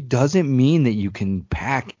SUV doesn't mean that you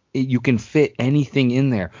can fit anything in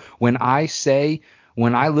there. When I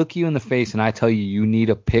look you in the face and I tell you need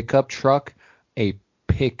a pickup truck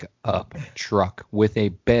with a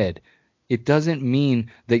bed, it doesn't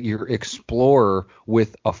mean that your Explorer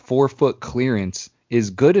with a 4-foot clearance is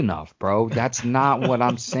good enough, bro. That's not what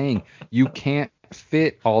I'm saying. You can't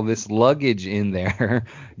fit all this luggage in there.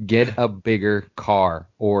 Get a bigger car,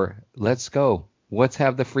 or let's go. Let's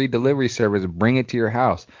have the free delivery service. Bring it to your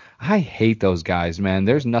house. I hate those guys, man.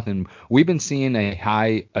 There's nothing. We've been seeing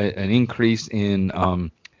an increase in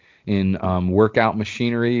workout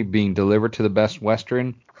machinery being delivered to the Best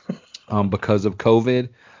Western because of COVID.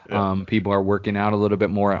 People are working out a little bit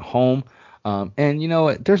more at home. And you know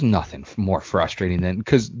what? There's nothing more frustrating than,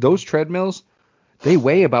 because those treadmills, they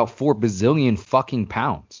weigh about 4 bazillion fucking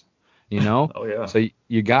pounds. Oh yeah. So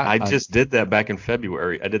you got. I just did that back in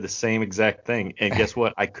February. I did the same exact thing, and guess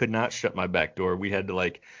what? I could not shut my back door. We had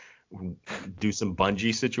to do some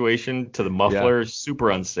bungee situation to the muffler.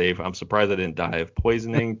 Super unsafe. I'm surprised I didn't die of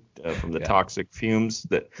poisoning from the toxic fumes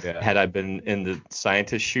that had I been in the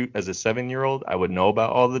scientist chute as a 7-year-old, I would know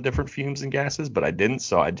about all the different fumes and gases, but I didn't.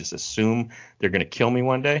 So I just assume they're going to kill me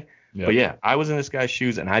one day. Yep. But yeah, I was in this guy's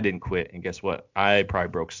shoes and I didn't quit. And guess what? I probably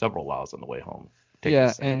broke several laws on the way home.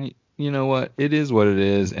 And you know what? It is what it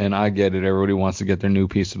is. And I get it. Everybody wants to get their new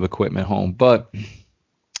piece of equipment home. But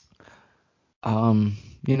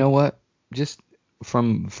you know what? Just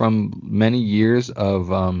from many years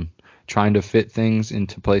of trying to fit things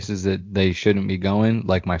into places that they shouldn't be going,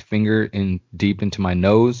 like my finger deep into my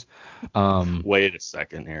nose. Wait a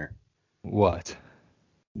second here. What?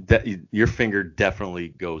 Your finger definitely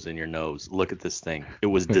goes in your nose. Look at this thing. It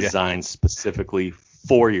was designed specifically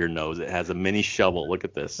for your nose. It has a mini shovel. Look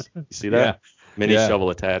at this. You see that? Mini shovel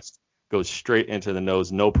attached. Goes straight into the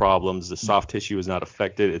nose, no problems. The soft tissue is not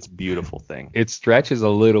affected. It's a beautiful thing. It stretches a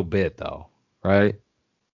little bit though, right?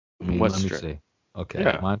 Let me see.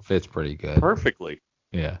 Okay, mine fits pretty good. Perfectly.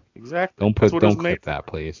 Yeah. Exactly. Don't clip that,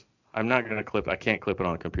 please. I'm not gonna clip. I can't clip it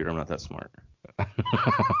on the computer. I'm not that smart.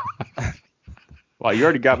 Well, you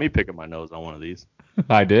already got me picking my nose on one of these.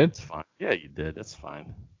 I did? It's fine. Yeah, you did. That's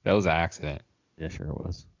fine. That was an accident. Yeah, sure it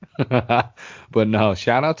was. But no,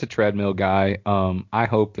 shout out to Treadmill Guy. I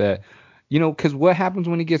hope that, because what happens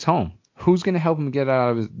when he gets home? Who's going to help him get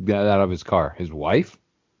out of his car? His wife?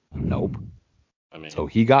 Nope. So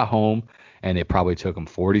he got home, and it probably took him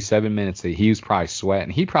 47 minutes. He was probably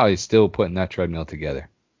sweating. He probably still putting that treadmill together.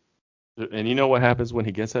 And you know what happens when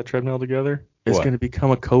he gets that treadmill together? It's going to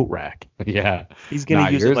become a coat rack. Yeah. He's going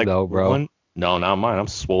to use it like though, bro. No, not mine. I'm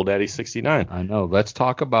Swole Daddy 69. I know. Let's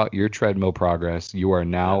talk about your treadmill progress. You are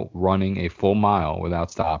now running a full mile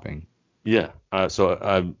without stopping. Yeah.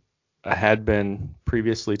 So I had been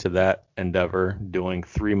previously to that endeavor doing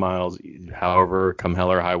 3 miles, however, come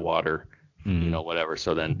hell or high water, whatever.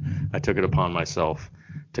 So then I took it upon myself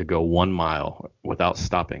to go 1 mile without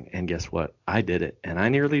stopping. And guess what? I did it. And I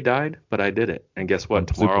nearly died, but I did it. And guess what?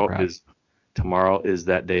 Tomorrow is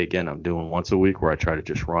that day again. I'm doing once a week where I try to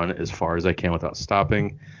just run as far as I can without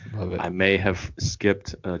stopping. Love it. I may have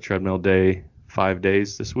skipped a treadmill day 5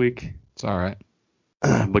 days this week. It's all right.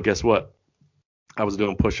 But guess what? I was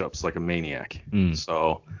doing push-ups like a maniac.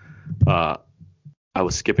 So I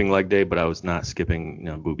was skipping leg day, but I was not skipping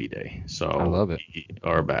booby day. So I love it.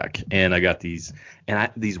 Or back. And I got these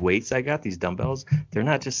weights I got, these dumbbells, they're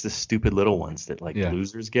not just the stupid little ones that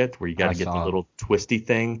losers get, where you got to get the little twisty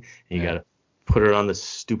thing and you got to put it on the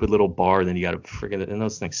stupid little bar, and then you got to friggin' and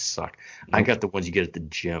those things suck. Nope. I got the ones you get at the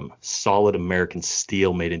gym, solid American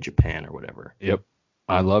steel made in Japan or whatever. Yep.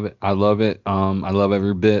 I love it. I love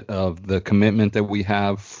every bit of the commitment that we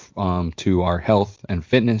have to our health and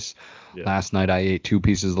fitness. Yeah. Last night I ate 2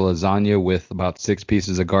 pieces of lasagna with about 6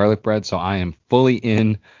 pieces of garlic bread, so I am fully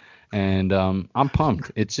in, and I'm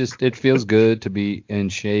pumped. It feels good to be in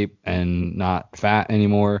shape and not fat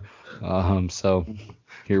anymore. So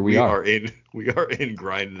here we are. We are in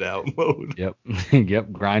grinded out mode.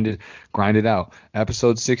 Yep. Grinded out.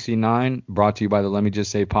 Episode 69, brought to you by the Let Me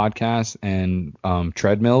Just Say podcast and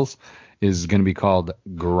treadmills, is going to be called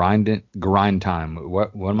Grind Time.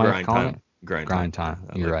 What am I calling it? Grind Time.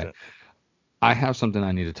 You're right. That. I have something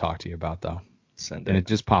I need to talk to you about though. And it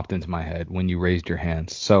just popped into my head when you raised your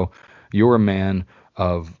hands. So you're a man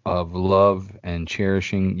of love and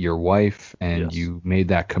cherishing your wife, and you made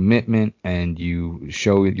that commitment, and you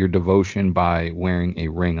show your devotion by wearing a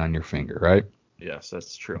ring on your finger, right? Yes,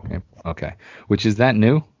 that's true. Okay. Which is that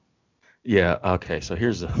new? Yeah. Okay. So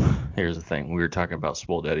here's the thing. We were talking about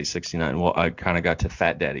Swole Daddy 69. Well, I kind of got to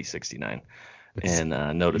Fat Daddy 69, and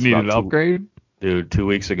noticed you need an upgrade. Dude, 2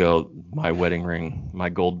 weeks ago, my wedding ring, my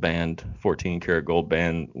gold band, 14 karat gold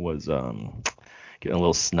band, was getting a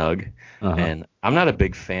little snug. And I'm not a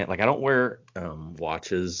big fan. Like, I don't wear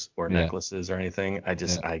watches or necklaces or anything. I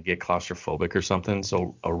get claustrophobic or something.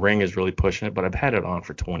 So a ring is really pushing it. But I've had it on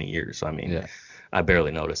for 20 years. So I mean, I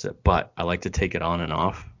barely notice it. But I like to take it on and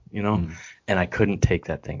off. And I couldn't take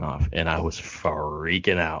that thing off, and I was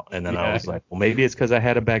freaking out. And then I was like, well, maybe it's because I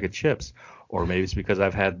had a bag of chips, or maybe it's because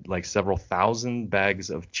I've had like several thousand bags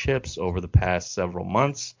of chips over the past several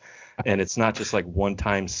months, and it's not just like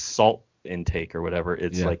one-time salt intake or whatever.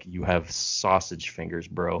 It's like you have sausage fingers,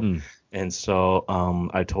 bro. And so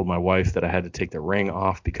I told my wife that I had to take the ring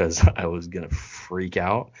off because I was gonna freak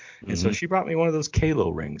out. And so she brought me one of those Kalo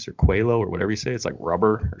rings, or Qualo, or whatever you say. It's like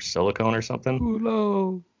rubber or silicone or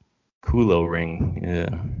something. Kulo ring, yeah.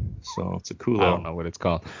 So it's a Kulo. I don't know what it's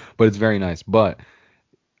called, but it's very nice.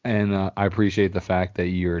 And I appreciate the fact that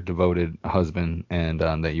you're a devoted husband and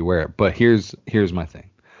that you wear it. But here's my thing.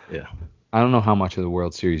 Yeah. I don't know how much of the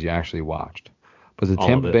World Series you actually watched, but the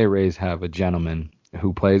Tampa Bay Rays have a gentleman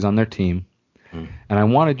who plays on their team, and I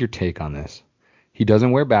wanted your take on this. He doesn't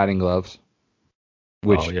wear batting gloves,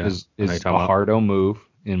 which is a hardo move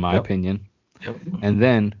in my opinion. And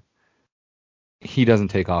then he doesn't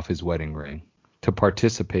take off his wedding ring to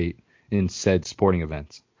participate in said sporting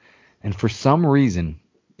events. And for some reason,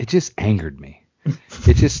 it just angered me.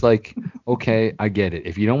 It's just like, okay, I get it.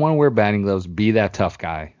 If you don't want to wear batting gloves, be that tough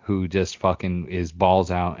guy who just fucking is balls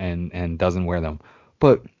out and doesn't wear them.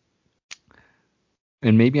 But,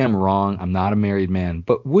 and maybe I'm wrong, I'm not a married man,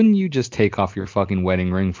 but wouldn't you just take off your fucking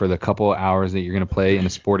wedding ring for the couple of hours that you're going to play in a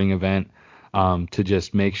sporting event to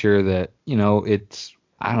just make sure that, it's,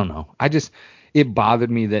 I don't know. It bothered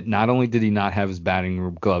me that not only did he not have his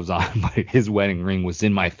batting gloves on, but his wedding ring was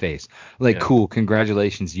in my face. Like, cool,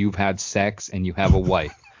 congratulations, you've had sex and you have a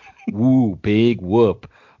wife. Woo, big whoop.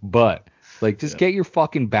 But, like, just get your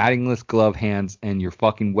fucking battingless glove hands and your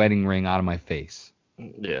fucking wedding ring out of my face.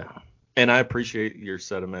 Yeah. And I appreciate your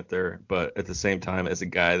sentiment there, but at the same time, as a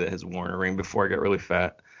guy that has worn a ring before I got really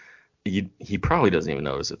fat, he probably doesn't even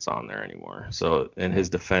notice it's on there anymore. So in his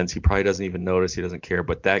defense, he probably doesn't even notice. He doesn't care.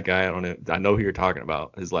 But that guy, I know who you're talking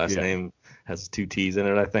about. His last name has 2 T's in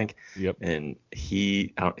it, I think. Yep. And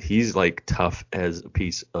he's like tough as a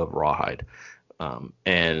piece of rawhide.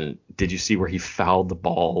 And did you see where he fouled the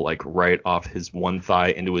ball like right off his one thigh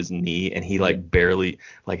into his knee, and he like barely,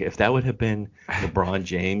 like, if that would have been LeBron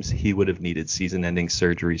James, he would have needed season-ending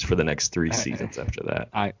surgeries for the next 3 seasons after that.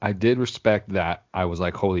 I did respect that. I was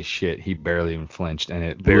like, holy shit, he barely even flinched, and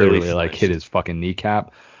it barely like hit his fucking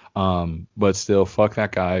kneecap. But still, fuck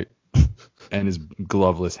that guy and his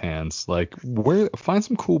gloveless hands. Like, find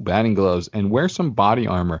some cool batting gloves and wear some body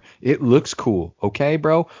armor. It looks cool, okay,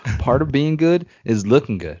 bro? Part of being good is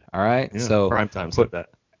looking good, all right? Yeah, so prime times like that.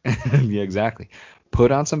 Yeah, exactly.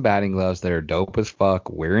 Put on some batting gloves that are dope as fuck,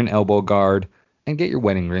 wear an elbow guard, and get your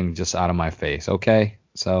wedding ring just out of my face, okay?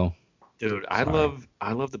 So, dude, I love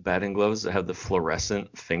the batting gloves that have the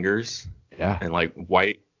fluorescent fingers. Yeah. And like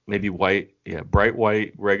white, maybe white, bright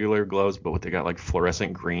white regular gloves, but they got like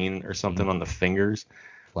fluorescent green or something on the fingers.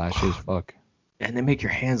 Flashy as fuck. And they make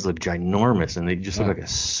your hands look ginormous, and they just look like a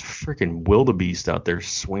freaking wildebeest out there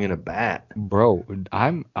swinging a bat. Bro,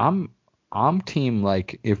 I'm team,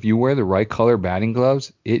 like, if you wear the right color batting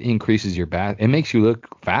gloves, it increases your bat. It makes you look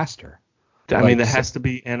faster. I mean, that has to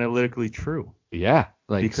be analytically true. Yeah,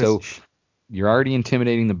 like, so you're already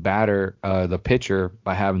intimidating the batter, the pitcher,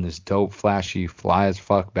 by having this dope, flashy, fly as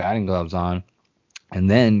fuck batting gloves on, and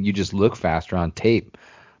then you just look faster on tape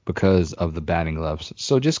because of the batting gloves.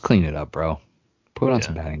 So just clean it up, bro. Put on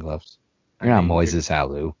some batting gloves. You're not Moises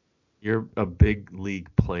Alou. You're a big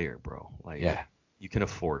league player, bro. Like, you can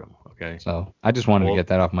afford them, okay? So I just wanted to get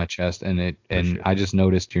that off my chest, and I just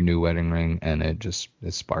noticed your new wedding ring, and it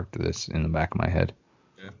sparked this in the back of my head.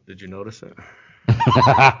 Yeah. Did you notice it?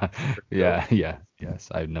 Yes,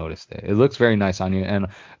 I've noticed it. It looks very nice on you, and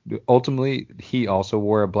ultimately he also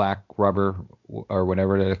wore a black rubber or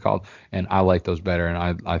whatever they're called, and I like those better,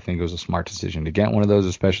 and I think it was a smart decision to get one of those,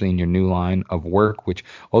 especially in your new line of work, which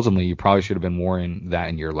ultimately you probably should have been wearing that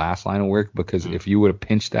in your last line of work, because if you would have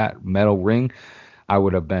pinched that metal ring, I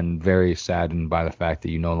would have been very saddened by the fact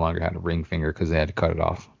that you no longer had a ring finger because they had to cut it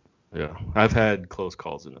off. Yeah, I've had close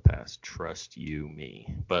calls in the past. Trust you,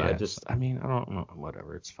 me. But I don't know.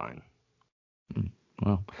 Whatever, it's fine.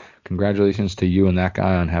 Well, congratulations to you and that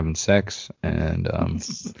guy on having sex, and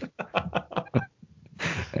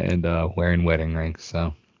and wearing wedding rings.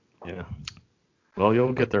 So yeah. Well,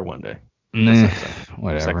 you'll get there one day. Nah,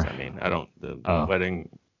 whatever. Sex, I mean, I don't. The wedding.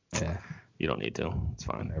 Yeah. You don't need to. It's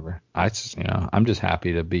fine. Whatever. I'm just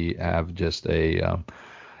happy to have just a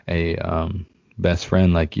best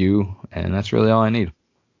friend like you, and that's really all I need.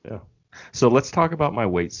 Yeah. So let's talk about my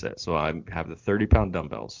weight set. So I have the 30-pound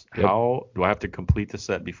dumbbells. Yep. How do I have to complete the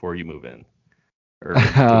set before you move in? Or do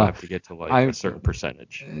I have to get to a certain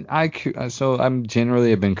percentage? So I'm generally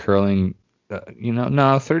have been curling. No,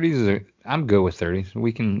 30s. I'm good with 30s.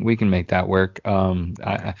 We can make that work.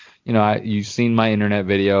 You've seen my internet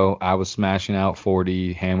video. I was smashing out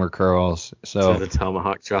 40 hammer curls. So to the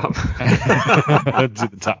tomahawk chop. To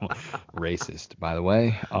the top. Racist, by the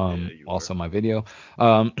way. Also my video.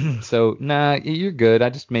 So you're good. I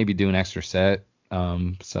just maybe do an extra set.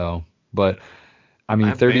 But I mean,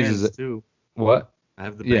 30s is too. What? I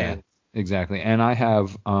have the band. Yeah. Exactly. And I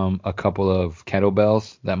have a couple of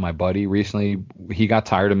kettlebells that my buddy recently, he got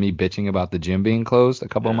tired of me bitching about the gym being closed a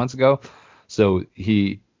couple of months ago. So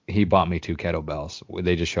he bought me 2 kettlebells.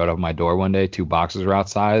 They just showed up at my door one day. 2 boxes were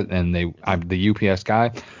outside, and I'm the UPS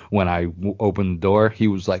guy. When I opened the door, he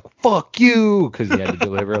was like, "Fuck you," because he had to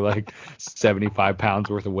deliver like 75 pounds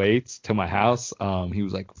worth of weights to my house. He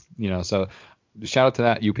was like, so shout out to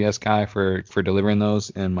that UPS guy for delivering those,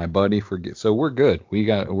 and my buddy so we're good. We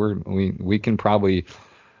can probably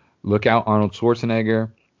look out Arnold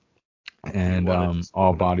Schwarzenegger and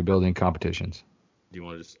all bodybuilding competitions. Do you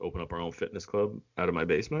want to just open up our own fitness club out of my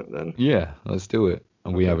basement then? Yeah, let's do it.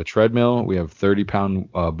 Okay. We have a treadmill, we have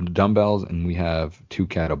 30-pound dumbbells, and we have 2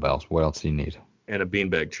 kettlebells. What else do you need? And a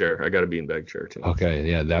beanbag chair. I got a beanbag chair too. Okay,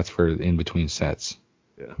 yeah, that's for in between sets.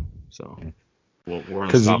 Yeah, so. Yeah.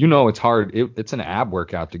 Because it's hard. It's an ab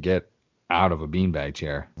workout to get out of a beanbag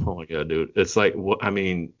chair. Oh my god, dude! It's like a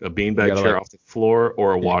beanbag chair off the floor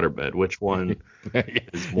or a waterbed. Which one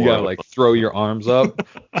is more? You gotta throw your arms up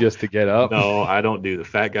just to get up. No, I don't do. The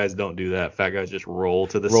fat guys don't do that. Fat guys just roll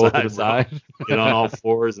to the side, get on all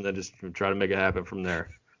fours, and then just try to make it happen from there.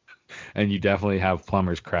 And you definitely have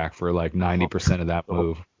plumber's crack for 90% of that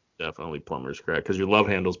move. Definitely plumber's crack because your love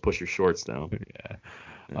handles push your shorts down.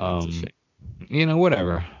 Yeah.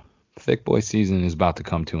 Whatever. Thick boy season is about to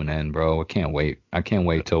come to an end, bro. I can't wait.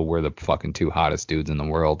 Till we're the fucking 2 hottest dudes in the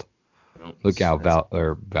world. Look out,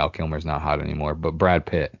 Val Kilmer's not hot anymore, but Brad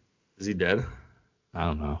Pitt. Is he dead? I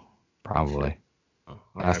don't know. Probably.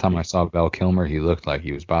 Last time I saw Val Kilmer, he looked like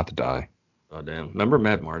he was about to die. Oh damn! Remember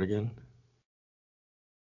Mad Mardigan?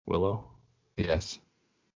 Willow. Yes.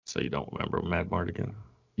 So you don't remember Mad Mardigan?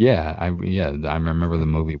 Yeah, I remember the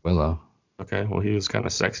movie Willow. Okay, well he was kind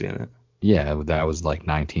of sexy in it. Yeah, that was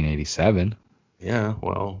 1987. Yeah,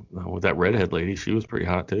 well, with that redhead lady, she was pretty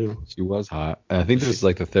hot too. She was hot. And I think this is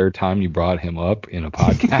the 3rd time you brought him up in a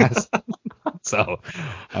podcast. So,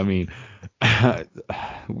 I mean,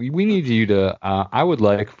 we need you to. I would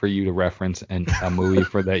like for you to reference a movie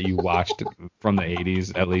that you watched from the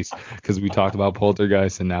 80s, at least, because we talked about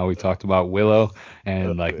Poltergeist and now we talked about Willow,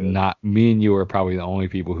 and not me and you are probably the only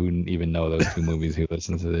people who even know those 2 movies who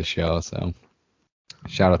listen to this show. So.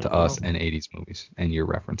 Shout out to us and 80s movies and your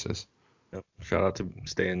references. Yep. Shout out to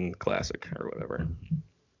staying classic or whatever.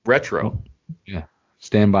 Retro. Yeah.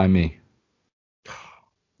 Stand By Me.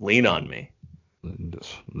 Lean on Me.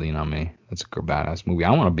 Just Lean on Me. That's a badass movie. I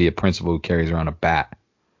want to be a principal who carries around a bat.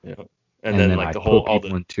 Yeah. And then I put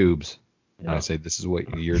people in tubes. Yeah. And I say, this is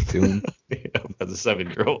what you're doing. Yeah, as a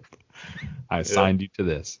 7-year-old. I assigned you to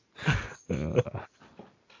this.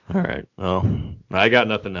 All right. Well, I got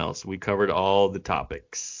nothing else. We covered all the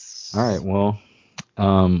topics. All right. Well,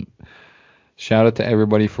 shout out to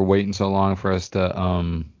everybody for waiting so long for us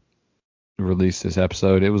to release this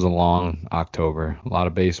episode. It was a long October. A lot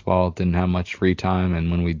of baseball. Didn't have much free time,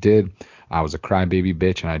 and when we did, I was a crybaby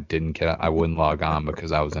bitch, and I wouldn't log on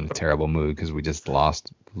because I was in a terrible mood because we just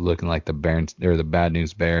lost, looking like the Bad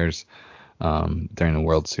News Bears during the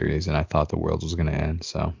World Series, and I thought the world was going to end.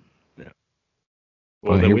 So.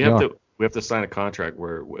 Well, then we have to sign a contract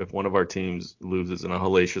where if one of our teams loses in a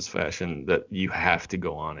hellacious fashion, that you have to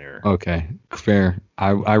go on air. Okay, fair.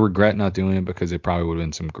 I regret not doing it because it probably would have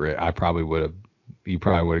been some great. You probably would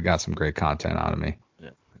have got some great content out of me. Yeah,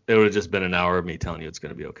 it would have just been an hour of me telling you it's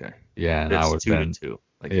going to be okay. Yeah, and I would have been 2-2.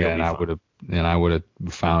 I would have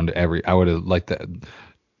found I would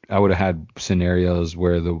have had scenarios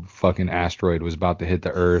where the fucking asteroid was about to hit the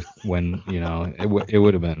Earth when it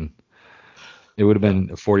would have been. It would have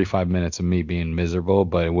been 45 minutes of me being miserable,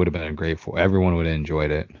 but it would have been everyone would have enjoyed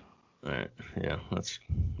it. All right. Yeah, it's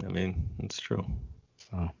true.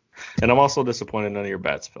 So, And I'm also disappointed none of your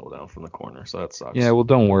bats fell down from the corner, so that sucks. Yeah, well,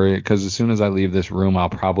 don't worry, because as soon as I leave this room, I'll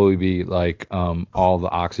probably be like, all the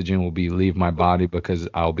oxygen will leave my body because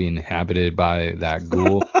I'll be inhabited by that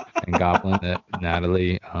ghoul and goblin that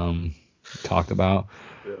Natalie talked about,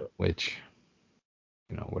 which,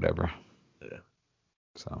 whatever. Yeah.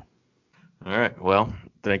 So. All right. Well,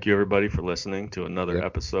 thank you everybody for listening to another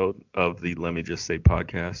episode of the Let Me Just Say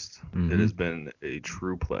podcast. It has been a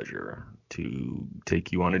true pleasure to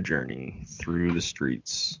take you on a journey through the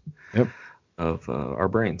streets of our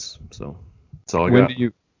brains. So that's all I got.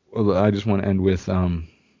 I just want to end with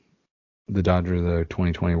the Dodgers, the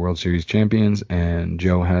 2020 World Series champions, and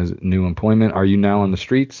Joe has new employment. Are you now on the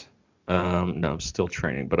streets? No, I'm still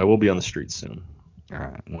training, but I will be on the streets soon. All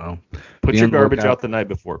right. Well, put your garbage out the night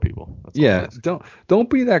before, people. That's don't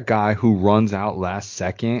be that guy who runs out last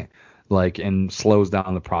second, and slows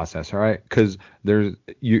down the process. All right, because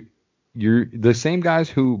you're the same guys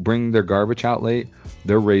who bring their garbage out late.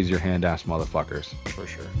 They're raise your hand ass motherfuckers for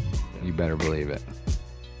sure. Yeah. You better believe it.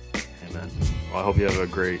 Amen. Well, I hope you have a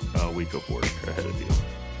great week of work ahead of you.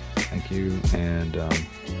 Thank you, and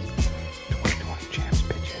 2020 champs,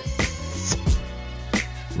 bitches.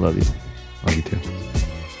 Love you. Love you too.